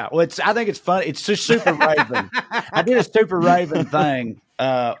 Yeah, well, I think it's fun. It's just super Raven. I did a super Raven thing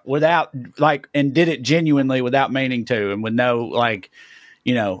without and did it genuinely without meaning to, and with no it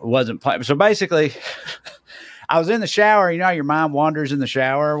wasn't planned. So basically, I was in the shower. You know how your mind wanders in the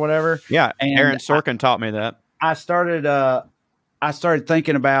shower or whatever. Yeah, and Aaron Sorkin taught me that. I started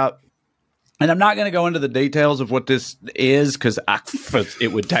thinking about, and I'm not going to go into the details of what this is because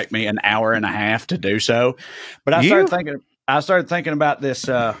it would take me an hour and a half to do so. But I started thinking about this.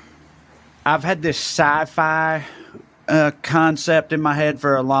 I've had this sci-fi concept in my head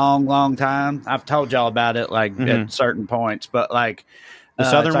for a long, long time. I've told y'all about it at certain points, but the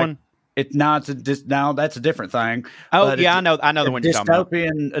Southern one. That's a different thing. Oh yeah, I know the one you're talking about.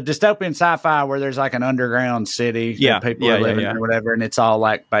 A dystopian sci-fi where there's like an underground city that people are living in or whatever, and it's all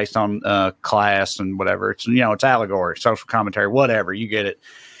like based on class and whatever. It's it's allegory, social commentary, whatever. You get it.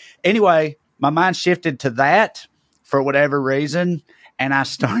 Anyway, my mind shifted to that for whatever reason. And I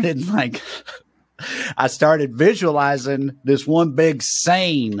started I started visualizing this one big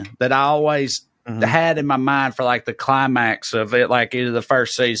scene that I always had in my mind for like the climax of it, like either the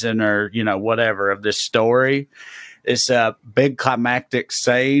first season or, you know, whatever of this story. It's a big climactic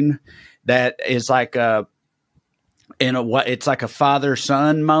scene that is like it's like a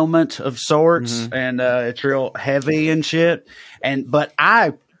father-son moment of sorts, and it's real heavy and shit. But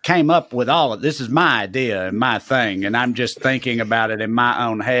I came up with all of this. Is my idea and my thing, and I'm just thinking about it in my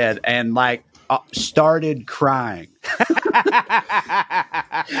own head, and like started crying. Like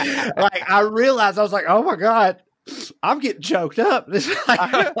I realized, I was like, oh my God, I'm getting choked up. This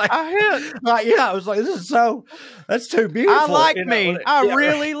I was like, that's too beautiful. I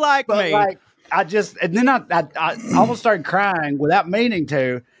really like me. Like, and then I almost started crying without meaning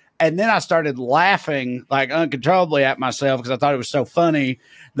to. And then I started laughing like uncontrollably at myself because I thought it was so funny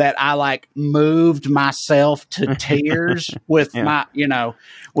that I like moved myself to tears with my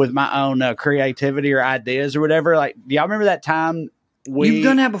own creativity or ideas or whatever. Like, do y'all remember that time you've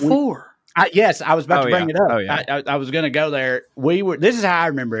done that before? Yes, I was about to bring it up. I was going to go there. This is how I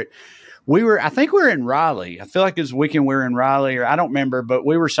remember it. I think we were in Raleigh. I feel like it was the weekend we were in Raleigh, or I don't remember, but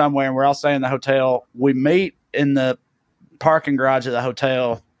we were somewhere and we're all staying in the hotel. We meet in the parking garage of the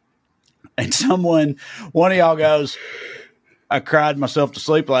hotel, and one of y'all goes, I cried myself to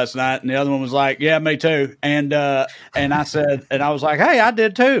sleep last night. And the other one was like, yeah, me too. And I said, and I was like, hey, I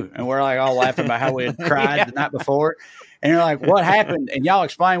did too. And we're like all laughing about how we had cried the night before. And you're like, what happened? And y'all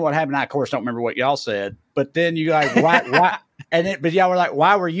explain what happened. I, of course, don't remember what y'all said. But then you like, why? But y'all were like,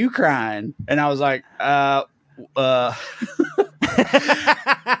 why were you crying? And I was like,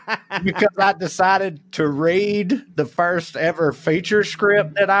 because I decided to read the first ever feature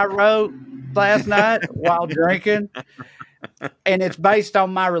script that I wrote last night while drinking. And it's based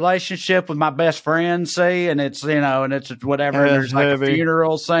on my relationship with my best friend, and it's, you know, and it's whatever. And there's like a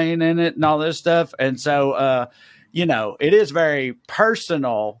funeral scene in it and all this stuff. And so, you know, it is very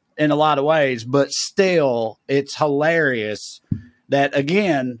personal in a lot of ways, but still it's hilarious that,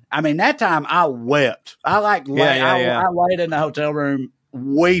 again, I mean, that time I wept. I laid in the hotel room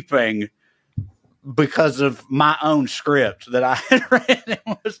weeping because of my own script that I had written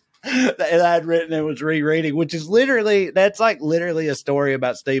and was rereading, which is literally a story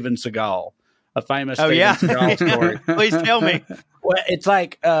about Steven Seagal, a famous Seagal story. Please tell me. Well, it's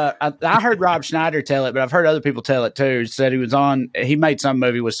like I heard Rob Schneider tell it, but I've heard other people tell it too. He said he made some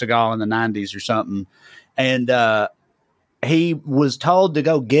movie with Seagal in the 90s or something, and he was told to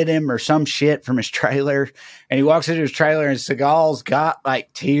go get him or some shit from his trailer, and he walks into his trailer and Seagal's got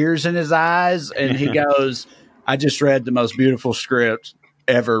like tears in his eyes, and he goes, I just read the most beautiful script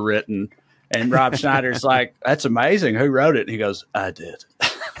ever written. And Rob Schneider's like, that's amazing. Who wrote it? And he goes, I did.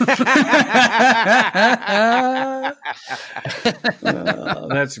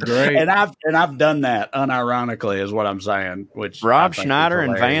 That's great. And I've done that unironically, is what I'm saying. Which Rob Schneider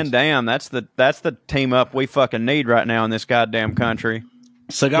and Van Damme, that's the team up we fucking need right now in this goddamn country.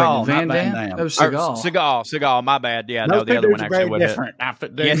 Seagal, Van Damme. That was Seagal. Seagal. My bad. Yeah, those no, the other one actually would hit.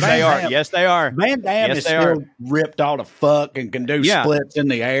 Yes, they are. Van Damme is still ripped all the fuck and can do splits in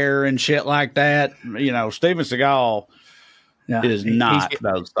the air and shit like that. You know, Steven Seagal is not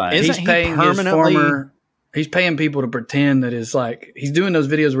those things. He's paying he's paying people to pretend that it's like he's doing those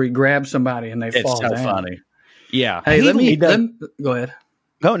videos where he grabs somebody and they fall down. It's so funny. Yeah. Hey, let me go ahead.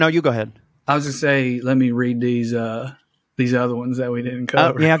 No, you go ahead. I was going to say, let me read these other ones that we didn't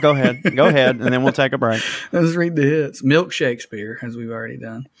cover. Yeah, go ahead. Go ahead, and then we'll take a break. Let's read the hits. Milk Shakespeare, as we've already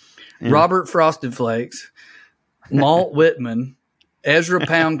done. Yeah. Robert Frosted Flakes. Malt Whitman. Ezra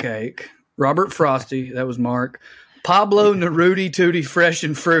Poundcake. Robert Frosty. That was Mark. Pablo Neruti Tootie Fresh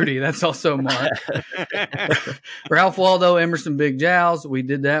and Fruity. That's also Mark. Ralph Waldo Emerson Big Jowls. We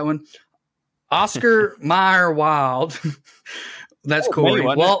did that one. Oscar Meyer Wild. That's Corey.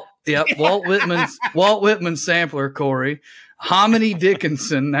 Walt Whitman's sampler, Corey. Hominy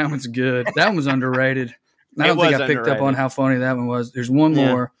Dickinson. That one's good. That one was underrated. I don't think I picked up on how funny that one was. There's one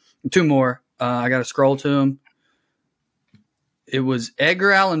more, two more. I got to scroll to them. It was Edgar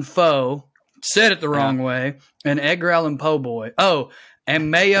Allan Poe. Said it the wrong way. And Edgar Allan Poe boy. Oh, and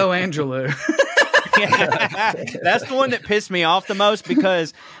Mayo Angelou. That's the one that pissed me off the most,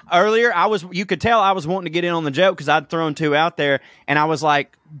 because earlier you could tell I was wanting to get in on the joke because I'd thrown two out there, and I was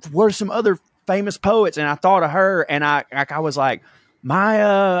like, what are some other famous poets? And I thought of her, and I was like,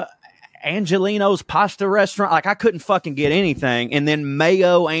 Maya Angelino's Pasta Restaurant. Like, I couldn't fucking get anything. And then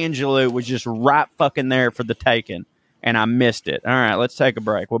Mayo Angelou was just right fucking there for the taking, and I missed it. All right, let's take a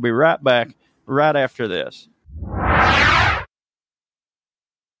break. We'll be right back right after this.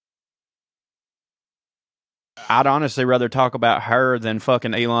 I'd honestly rather talk about her than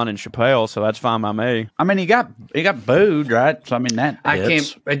fucking Elon and Chappelle, so that's fine by me. I mean, he got booed, right? So I mean, that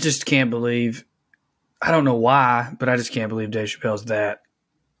hits. I just can't believe. I don't know why, but I just can't believe Dave Chappelle's that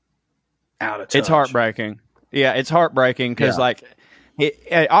out of touch. It's heartbreaking. Yeah, it's heartbreaking because, like,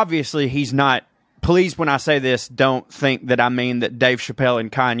 obviously he's not. Please, when I say this, don't think that I mean that Dave Chappelle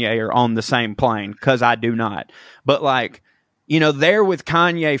and Kanye are on the same plane, because I do not. But, like, you know, there with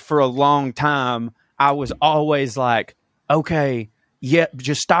Kanye for a long time, I was always like, okay, yeah,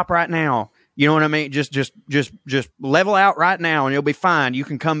 just stop right now. You know what I mean? Just level out right now and you'll be fine. You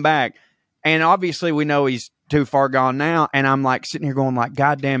can come back. And obviously we know he's too far gone now. And I'm like sitting here going like,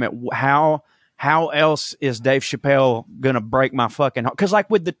 God damn it. How else is Dave Chappelle going to break my fucking heart? Because like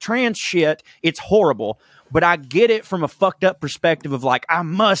with the trans shit, it's horrible. But I get it from a fucked up perspective of like, I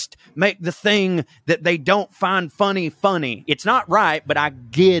must make the thing that they don't find funny. It's not right, but I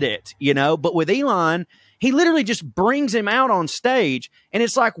get it, you know? But with Elon, he literally just brings him out on stage. And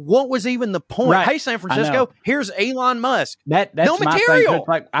it's like, what was even the point? Right. Hey, San Francisco, here's Elon Musk. That's no material. My thing.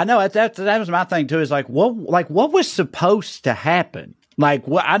 Like, I know that was my thing too, is like, what was supposed to happen? Like,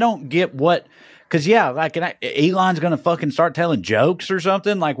 what, I don't get what. Because, yeah, like Elon's going to fucking start telling jokes or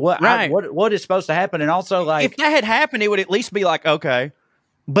something. Like, what? Right. What is supposed to happen? And also, like, if that had happened, it would at least be like, okay.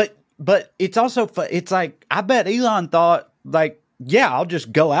 But it's also, it's like, I bet Elon thought, like, yeah, I'll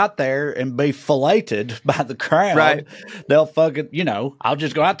just go out there and be filleted by the crowd. Right. They'll fucking, you know, I'll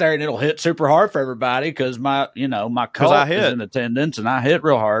just go out there and it'll hit super hard for everybody because my cult is in attendance and I hit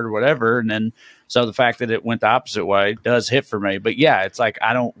real hard or whatever. And then, so the fact that it went the opposite way does hit for me. But, yeah, it's like,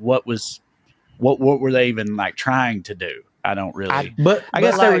 what were they even like trying to do? I don't really. I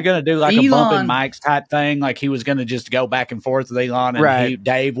guess they were going to do like Elon, a bumping mics type thing. Like he was going to just go back and forth with Elon, and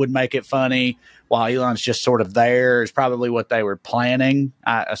Dave would make it funny while Elon's just sort of there. Is probably what they were planning,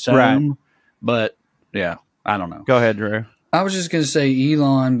 I assume. Right. But yeah, I don't know. Go ahead, Drew. I was just going to say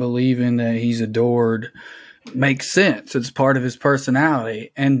Elon believing that he's adored makes sense. It's part of his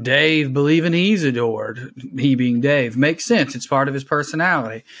personality. And Dave believing he's adored, he being Dave, makes sense. It's part of his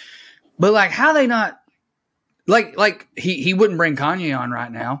personality. But like, how they not like he wouldn't bring Kanye on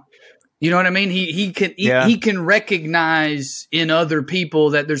right now. You know what I mean? He can recognize in other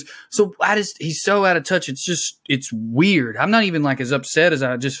people that there's he's so out of touch. It's weird. I'm not even like as upset as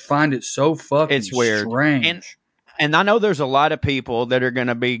I just find it so fucking weird. Strange. And I know there's a lot of people that are going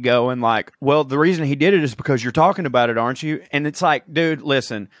to be going like, well, the reason he did it is because you're talking about it, aren't you? And it's like, dude,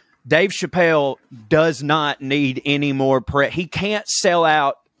 listen, Dave Chappelle does not need any more he can't sell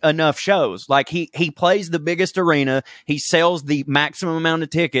out enough shows. Like he plays the biggest arena, he sells the maximum amount of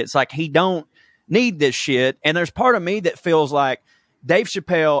tickets. Like he don't need this shit. And there's part of me that feels like Dave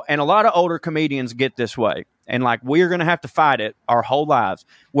Chappelle and a lot of older comedians get this way, and like we're gonna have to fight it our whole lives,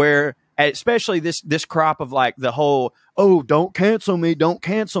 where especially this crop of like the whole, oh, don't cancel me,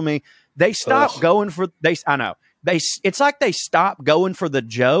 they stop going for I know it's like they stop going for the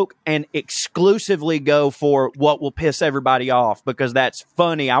joke and exclusively go for what will piss everybody off because that's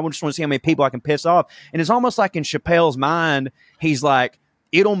funny. I just want to see how many people I can piss off. And it's almost like in Chappelle's mind, he's like,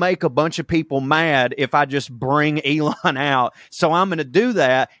 it'll make a bunch of people mad if I just bring Elon out. So I'm going to do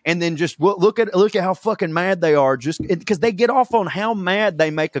that. And then just look at how fucking mad they are, just because they get off on how mad they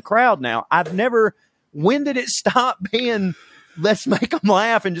make a crowd now. When did it stop being, let's make them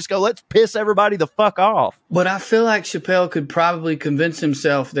laugh and just go, let's piss everybody the fuck off? But I feel like Chappelle could probably convince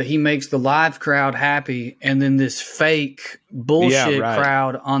himself that he makes the live crowd happy, and then this fake bullshit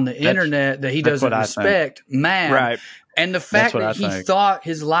crowd on the internet that he doesn't respect, mad. Right. And the fact that he thought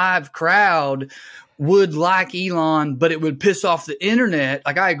his live crowd would like Elon, but it would piss off the internet.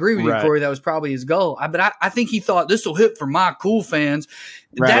 Like, I agree with you, Corey. That was probably his goal. But I think he thought this will hit for my cool fans.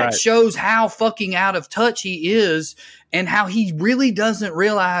 That shows how fucking out of touch he is and how he really doesn't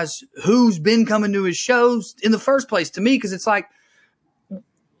realize who's been coming to his shows in the first place, to me. Because it's like,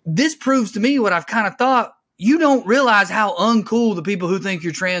 this proves to me what I've kind of thought. You don't realize how uncool the people who think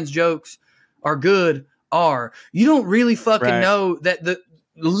your trans jokes are good are. You don't really fucking know that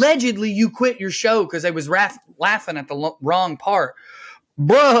allegedly you quit your show because they was laughing at the wrong part.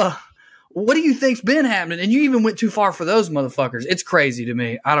 Bruh, what do you think's been happening? And you even went too far for those motherfuckers. It's crazy to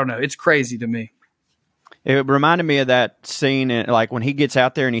me. I don't know. It's crazy to me. It reminded me of that scene, like when he gets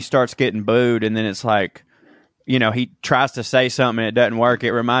out there and he starts getting booed, and then it's like, you know, he tries to say something and it doesn't work.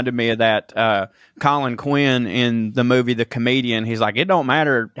 It reminded me of that Colin Quinn in the movie The Comedian. He's like, it don't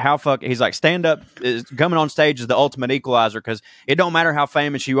matter how he's like, stand up is coming on stage is the ultimate equalizer because it don't matter how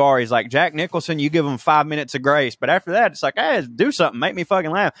famous you are. He's like, Jack Nicholson, you give him 5 minutes of grace, but after that, it's like, hey, do something, make me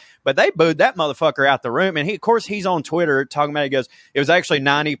fucking laugh. But they booed that motherfucker out the room, and of course, he's on Twitter talking about. He goes, it was actually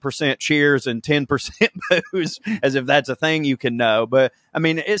 90% cheers and 10% boos, as if that's a thing you can know. But I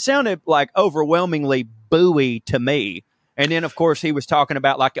mean, it sounded like overwhelmingly booey to me. And then, of course, he was talking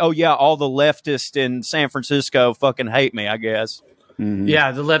about like, oh, yeah, all the leftists in San Francisco fucking hate me, I guess. Mm-hmm.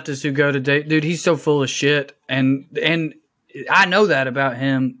 Yeah, the leftists who go to Dave. Dude, he's so full of shit. And I know that about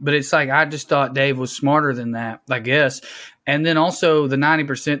him, but it's like I just thought Dave was smarter than that, I guess. And then also the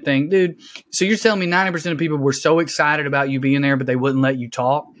 90% thing. Dude, so you're telling me 90% of people were so excited about you being there, but they wouldn't let you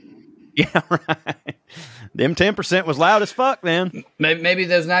talk? Yeah, right. Them 10% was loud as fuck, then. Maybe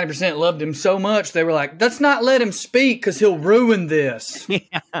those 90% loved him so much, they were like, let's not let him speak because he'll ruin this.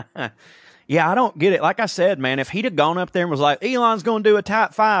 Yeah. Yeah, I don't get it. Like I said, man, if he'd have gone up there and was like, Elon's going to do a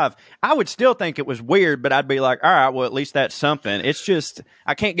top 5, I would still think it was weird, but I'd be like, all right, well, at least that's something. It's just,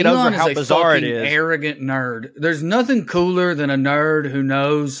 I can't get over how bizarre it is. Arrogant nerd. There's nothing cooler than a nerd who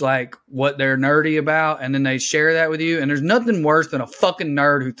knows like what they're nerdy about, and then they share that with you. And there's nothing worse than a fucking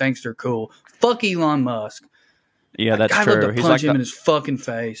nerd who thinks they're cool. Fuck Elon Musk. Yeah, that's true. I'd love to punch him in his fucking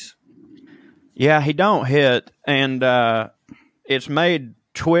face. Yeah, he don't hit, and it's made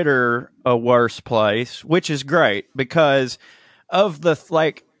Twitter a worse place, which is great because of the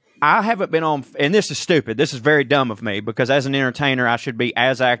like I haven't been on, and this is stupid, this is very dumb of me, because as an entertainer I should be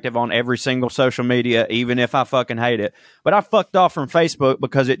as active on every single social media even if I fucking hate it, but I fucked off from Facebook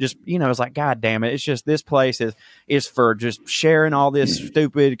because it just, you know, it's like, god damn it, it's just, this place is for just sharing all this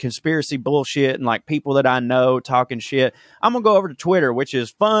stupid conspiracy bullshit and like people that I know talking shit. I'm gonna go over to Twitter, which is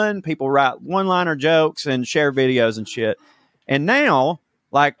fun, people write one-liner jokes and share videos and shit. And now,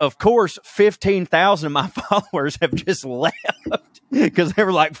 like, of course, 15,000 of my followers have just left because they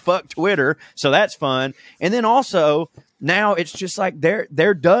were like, fuck Twitter. So that's fun. And then also, now it's just like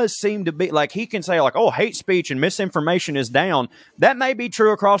there does seem to be, like, he can say, like, oh, hate speech and misinformation is down. That may be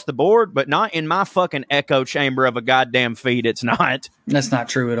true across the board, but not in my fucking echo chamber of a goddamn feed. It's not. That's not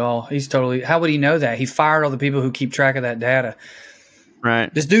true at all. He's totally, how would he know that? He fired all the people who keep track of that data.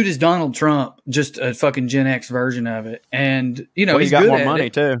 Right. This dude is Donald Trump, just a fucking Gen X version of it. And, you know, he's got more money,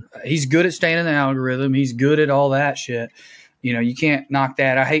 too. He's good at staying in the algorithm. He's good at all that shit. You know, you can't knock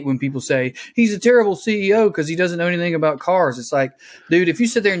that. I hate when people say he's a terrible CEO because he doesn't know anything about cars. It's like, dude, if you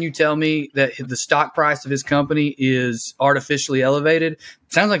sit there and you tell me that the stock price of his company is artificially elevated, it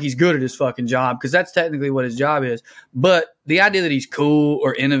sounds like he's good at his fucking job, because that's technically what his job is. But the idea that he's cool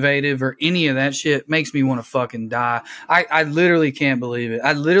or innovative or any of that shit makes me want to fucking die. I literally can't believe it.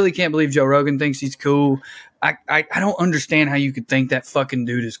 I literally can't believe Joe Rogan thinks he's cool. I don't understand how you could think that fucking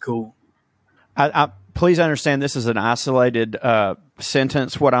dude is cool. Please understand this is an isolated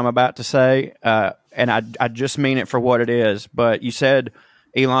sentence, what I'm about to say, and I just mean it for what it is. But you said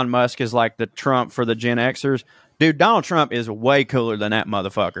Elon Musk is like the Trump for the Gen Xers. Dude, Donald Trump is way cooler than that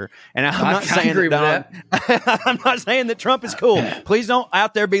motherfucker. And I'm not saying that I'm not saying that Trump is cool. Please don't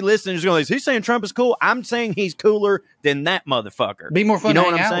out there be listening. Just going, he's saying Trump is cool. I'm saying he's cooler than that motherfucker. Be more fun, you know,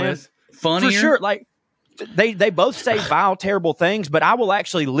 to hang out with. Funnier. For sure. Like, they both say vile, terrible things, but I will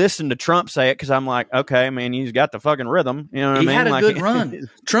actually listen to Trump say it because I'm like, okay, man, he's got the fucking rhythm. You know what I mean? He had a like, good run.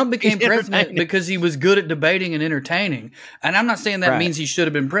 Trump became president because he was good at debating and entertaining. And I'm not saying that means he should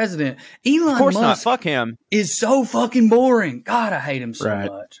have been president. Elon Musk fuck him. Is so fucking boring. God, I hate him so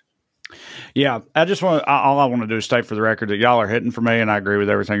much. Yeah, I just want all I want to do is state for the record that y'all are hitting for me, and I agree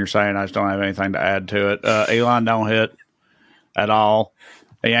with everything you're saying. I just don't have anything to add to it. Elon don't hit at all.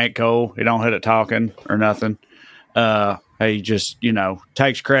 He ain't cool. He don't hit at talking or nothing. He just, you know,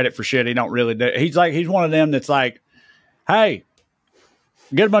 takes credit for shit he don't really do. He's one of them that's like, hey,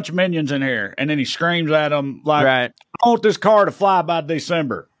 get a bunch of minions in here. And then he screams at them like, I want this car to fly by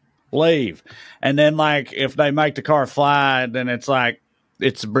December. Leave. And then, like, if they make the car fly, then it's like,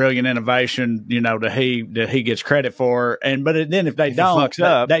 it's a brilliant innovation, you know, that he gets credit for. But then if they don't,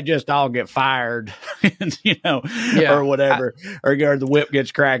 they just all get fired, you know, or whatever, or the whip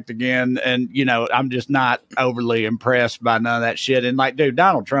gets cracked again. And, you know, I'm just not overly impressed by none of that shit. And like, dude,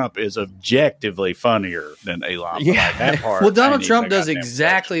 Donald Trump is objectively funnier than Elon. Yeah. Like, that part, well, Donald Trump does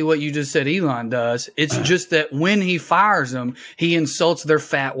exactly what you just said Elon does. It's just that when he fires them, he insults their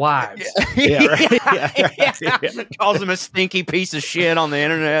fat wives. Calls them a stinky piece of shit on on the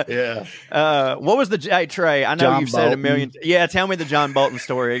internet. Yeah. What was the hey Trae? I know John you've said it a million. Bolton. Yeah, tell me the John Bolton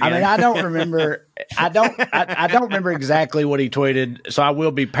story again. I mean, I don't remember. I don't remember exactly what he tweeted, so I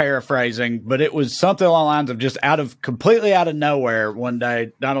will be paraphrasing. But it was something along the lines of just completely out of nowhere. One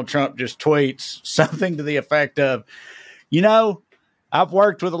day, Donald Trump just tweets something to the effect of, I've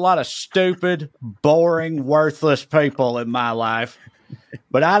worked with a lot of stupid, boring, worthless people in my life,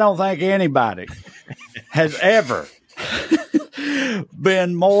 but I don't think anybody has ever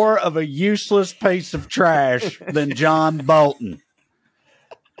been more of a useless piece of trash than John Bolton.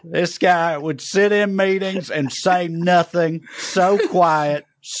 This guy would sit in meetings and say nothing, so quiet,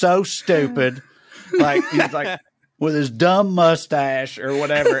 so stupid, he's like with his dumb mustache or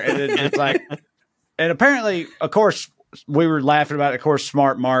whatever. And it's like, and apparently, of course, we were laughing about it. Of course,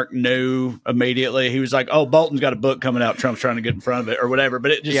 Smart Mark knew immediately. He was like, "Oh, Bolton's got a book coming out. Trump's trying to get in front of it or whatever."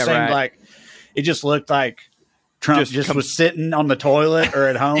 But it just seemed like it just looked like Trump just was sitting on the toilet or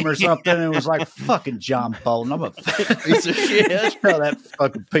at home or something, and it was like, "Fucking John Bolton, I'm a piece of shit." Oh, that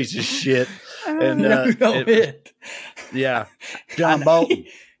fucking piece of shit. And yeah, John Bolton.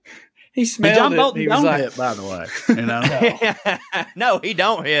 He smelled John it. Bolton He was don't like, hit, by the way. No, he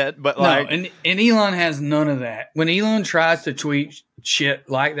don't hit, but and Elon has none of that. When Elon tries to tweet shit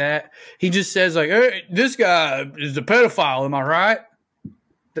like that, he just says like, "Hey, this guy is a pedophile." Am I right?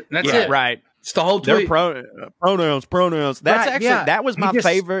 That's it. Right. It's the whole tweet. Pronouns. That's Right, actually yeah. that was my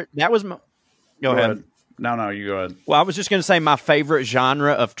favorite. That was my. Go ahead. No, you go ahead. Well, I was just going to say my favorite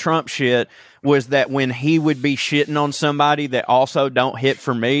genre of Trump shit was that when he would be shitting on somebody that also don't hit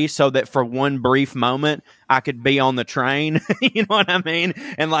for me, so that for one brief moment I could be on the train. You know what I mean?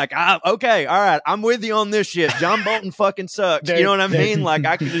 And like, okay, all right, I'm with you on this shit. John Bolton fucking sucks. You know what I mean? Like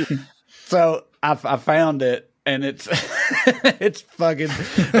I could. So I found it, and it's it's fucking.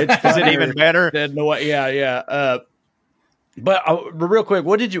 Is it even better? Yeah. But real quick,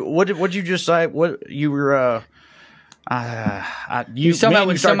 what did you just say? What you were? You talking about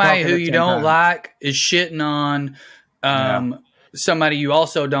when somebody who you don't like is shitting on somebody you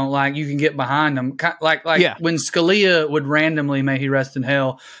also don't like, you can get behind them. Like when Scalia would randomly, may he rest in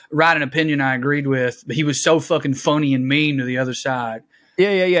hell, write an opinion I agreed with, but he was so fucking funny and mean to the other side.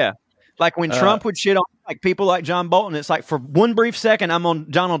 Yeah. Like when Trump would shit on like people like John Bolton, it's like for one brief second I'm on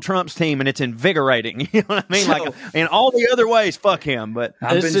Donald Trump's team and it's invigorating. You know what I mean? Like in all the other ways, fuck him. But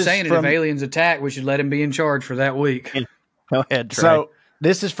I've been saying if aliens attack, we should let him be in charge for that week. Go ahead, Trae. So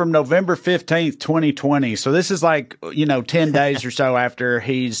this is from November 15th, 2020. So this is like, 10 days or so after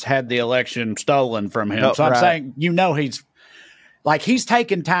he's had the election stolen from him. So I'm saying, he's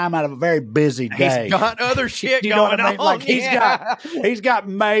taking time out of a very busy day. He's got other shit you know going what I mean? on. Like he's got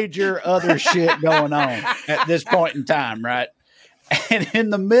major other shit going on at this point in time, right? And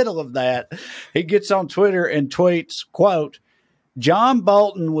in the middle of that, he gets on Twitter and tweets, quote, "John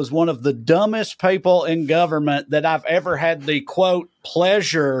Bolton was one of the dumbest people in government that I've ever had the, quote,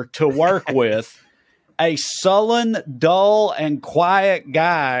 pleasure to work with. A sullen, dull, and quiet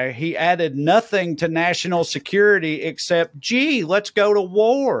guy. He added nothing to national security except, gee, let's go to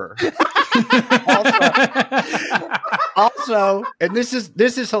war." Also, and this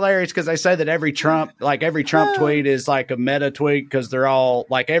is hilarious because they say that every Trump tweet is like a meta tweet because they're all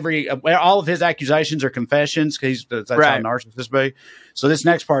like all of his accusations are confessions because that's how narcissists be. So this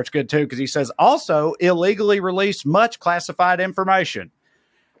next part's good too because he says also illegally released much classified information.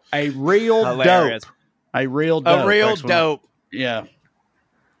 A real hilarious. Dope. A real dope. Yeah.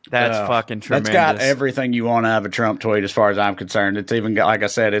 That's fucking tremendous. That's got everything you want to have a Trump tweet as far as I'm concerned. It's even got, like I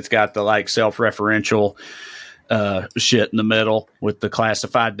said, it's got the like self-referential shit in the middle with the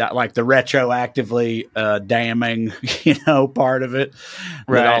classified, like the retroactively damning, part of it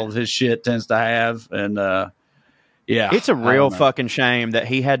that all of his shit tends to have. And it's a real fucking shame that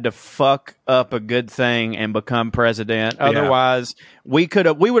he had to fuck up a good thing and become president. Otherwise, we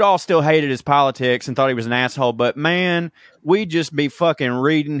would all still hated his politics and thought he was an asshole. But man, we'd just be fucking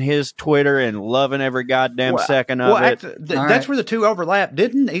reading his Twitter and loving every goddamn second of it. That's where the two overlap.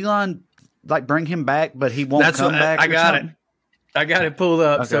 Didn't Elon like bring him back, but he won't come back? I got it pulled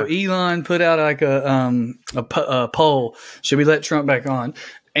up. Okay. So Elon put out like a poll. Should we let Trump back on?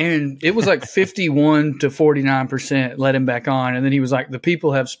 And it was like 51 to 49% let him back on. And then he was like, the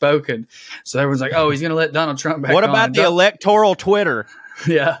people have spoken. So everyone's like, oh, he's going to let Donald Trump back on. What about the electoral Twitter?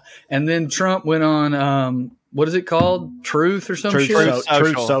 Yeah. And then Trump went on, what is it called? Truth or some shit? Truth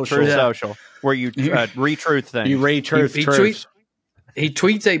Social. Where you retruth things. You retruth truth. He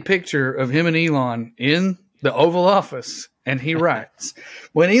tweets a picture of him and Elon in the Oval Office, and he writes,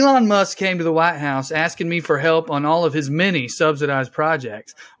 when Elon Musk came to the White House asking me for help on all of his many subsidized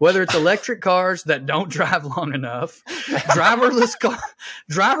projects, whether it's electric cars that don't drive long enough, driverless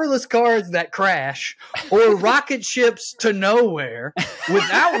cars that crash, or rocket ships to nowhere,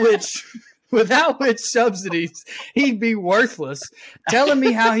 without which subsidies he'd be worthless, telling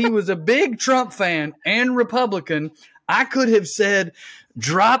me how he was a big Trump fan and Republican, I could have said,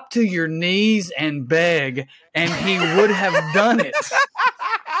 drop to your knees and beg, and he would have done it.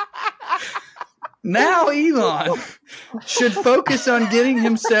 Now Elon should focus on getting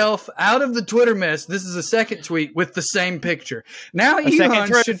himself out of the Twitter mess. This is a second tweet with the same picture. Now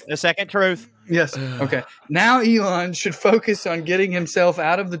The second truth. Yes. Okay. Now Elon should focus on getting himself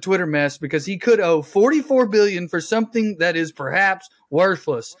out of the Twitter mess because he could owe $44 billion for something that is perhaps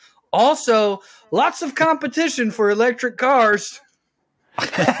worthless. Also, lots of competition for electric cars.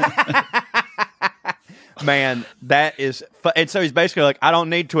 Man, that is and so he's basically like, I don't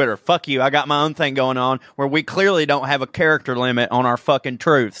need Twitter. Fuck you. I got my own thing going on where we clearly don't have a character limit on our fucking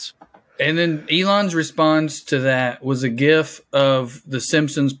truths. And then Elon's response to that was a gif of the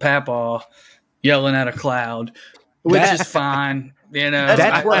Simpsons Papaw yelling at a cloud, which is fine. You know,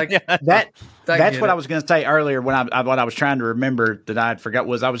 that's what I was going to say earlier when what I was trying to remember that I forgot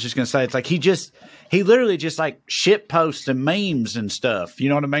was I was just going to say it's like he literally just like shit posts and memes and stuff. You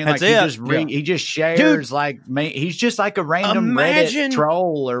know what I mean? Like he just shares. Dude, like he's just like a random Reddit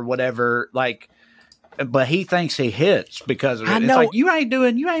troll or whatever. Like, but he thinks he hits because of it. It's like you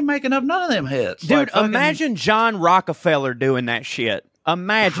ain't making up none of them hits, dude. Like, imagine John Rockefeller doing that shit.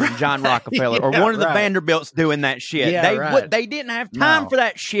 Imagine John Rockefeller or one of the Vanderbilts doing that shit. They didn't have time for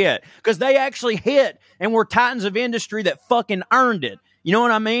that shit because they actually hit and were titans of industry that fucking earned it. You know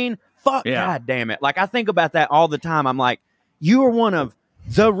what I mean? Fuck, God damn it. Like, I think about that all the time. I'm like, you are one of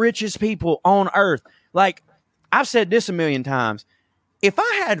the richest people on earth. Like, I've said this a million times. If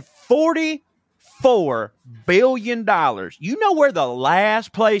I had $44 billion, you know where the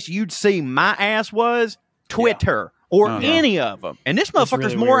last place you'd see my ass was? Twitter. Or any of them. And this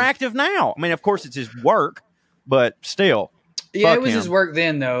motherfucker's really more active now. I mean, of course, it's his work, but still. Yeah, it was his work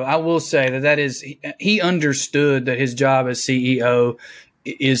then, though. I will say that is he understood that his job as CEO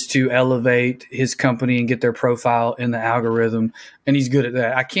is to elevate his company and get their profile in the algorithm, and he's good at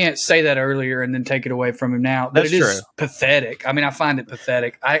that. I can't say that earlier and then take it away from him now, but it is pathetic. I mean, I find it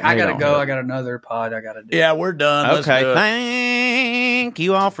pathetic. I got to go. I got another pod I got to do. Yeah, we're done. Okay, thank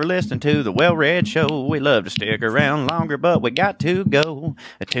you all for listening to the WellRED Show. We love to stick around longer, but we got to go.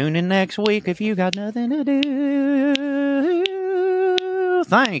 Tune in next week if you got nothing to do.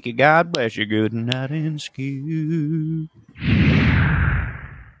 Thank you. God bless you. Good night and skew.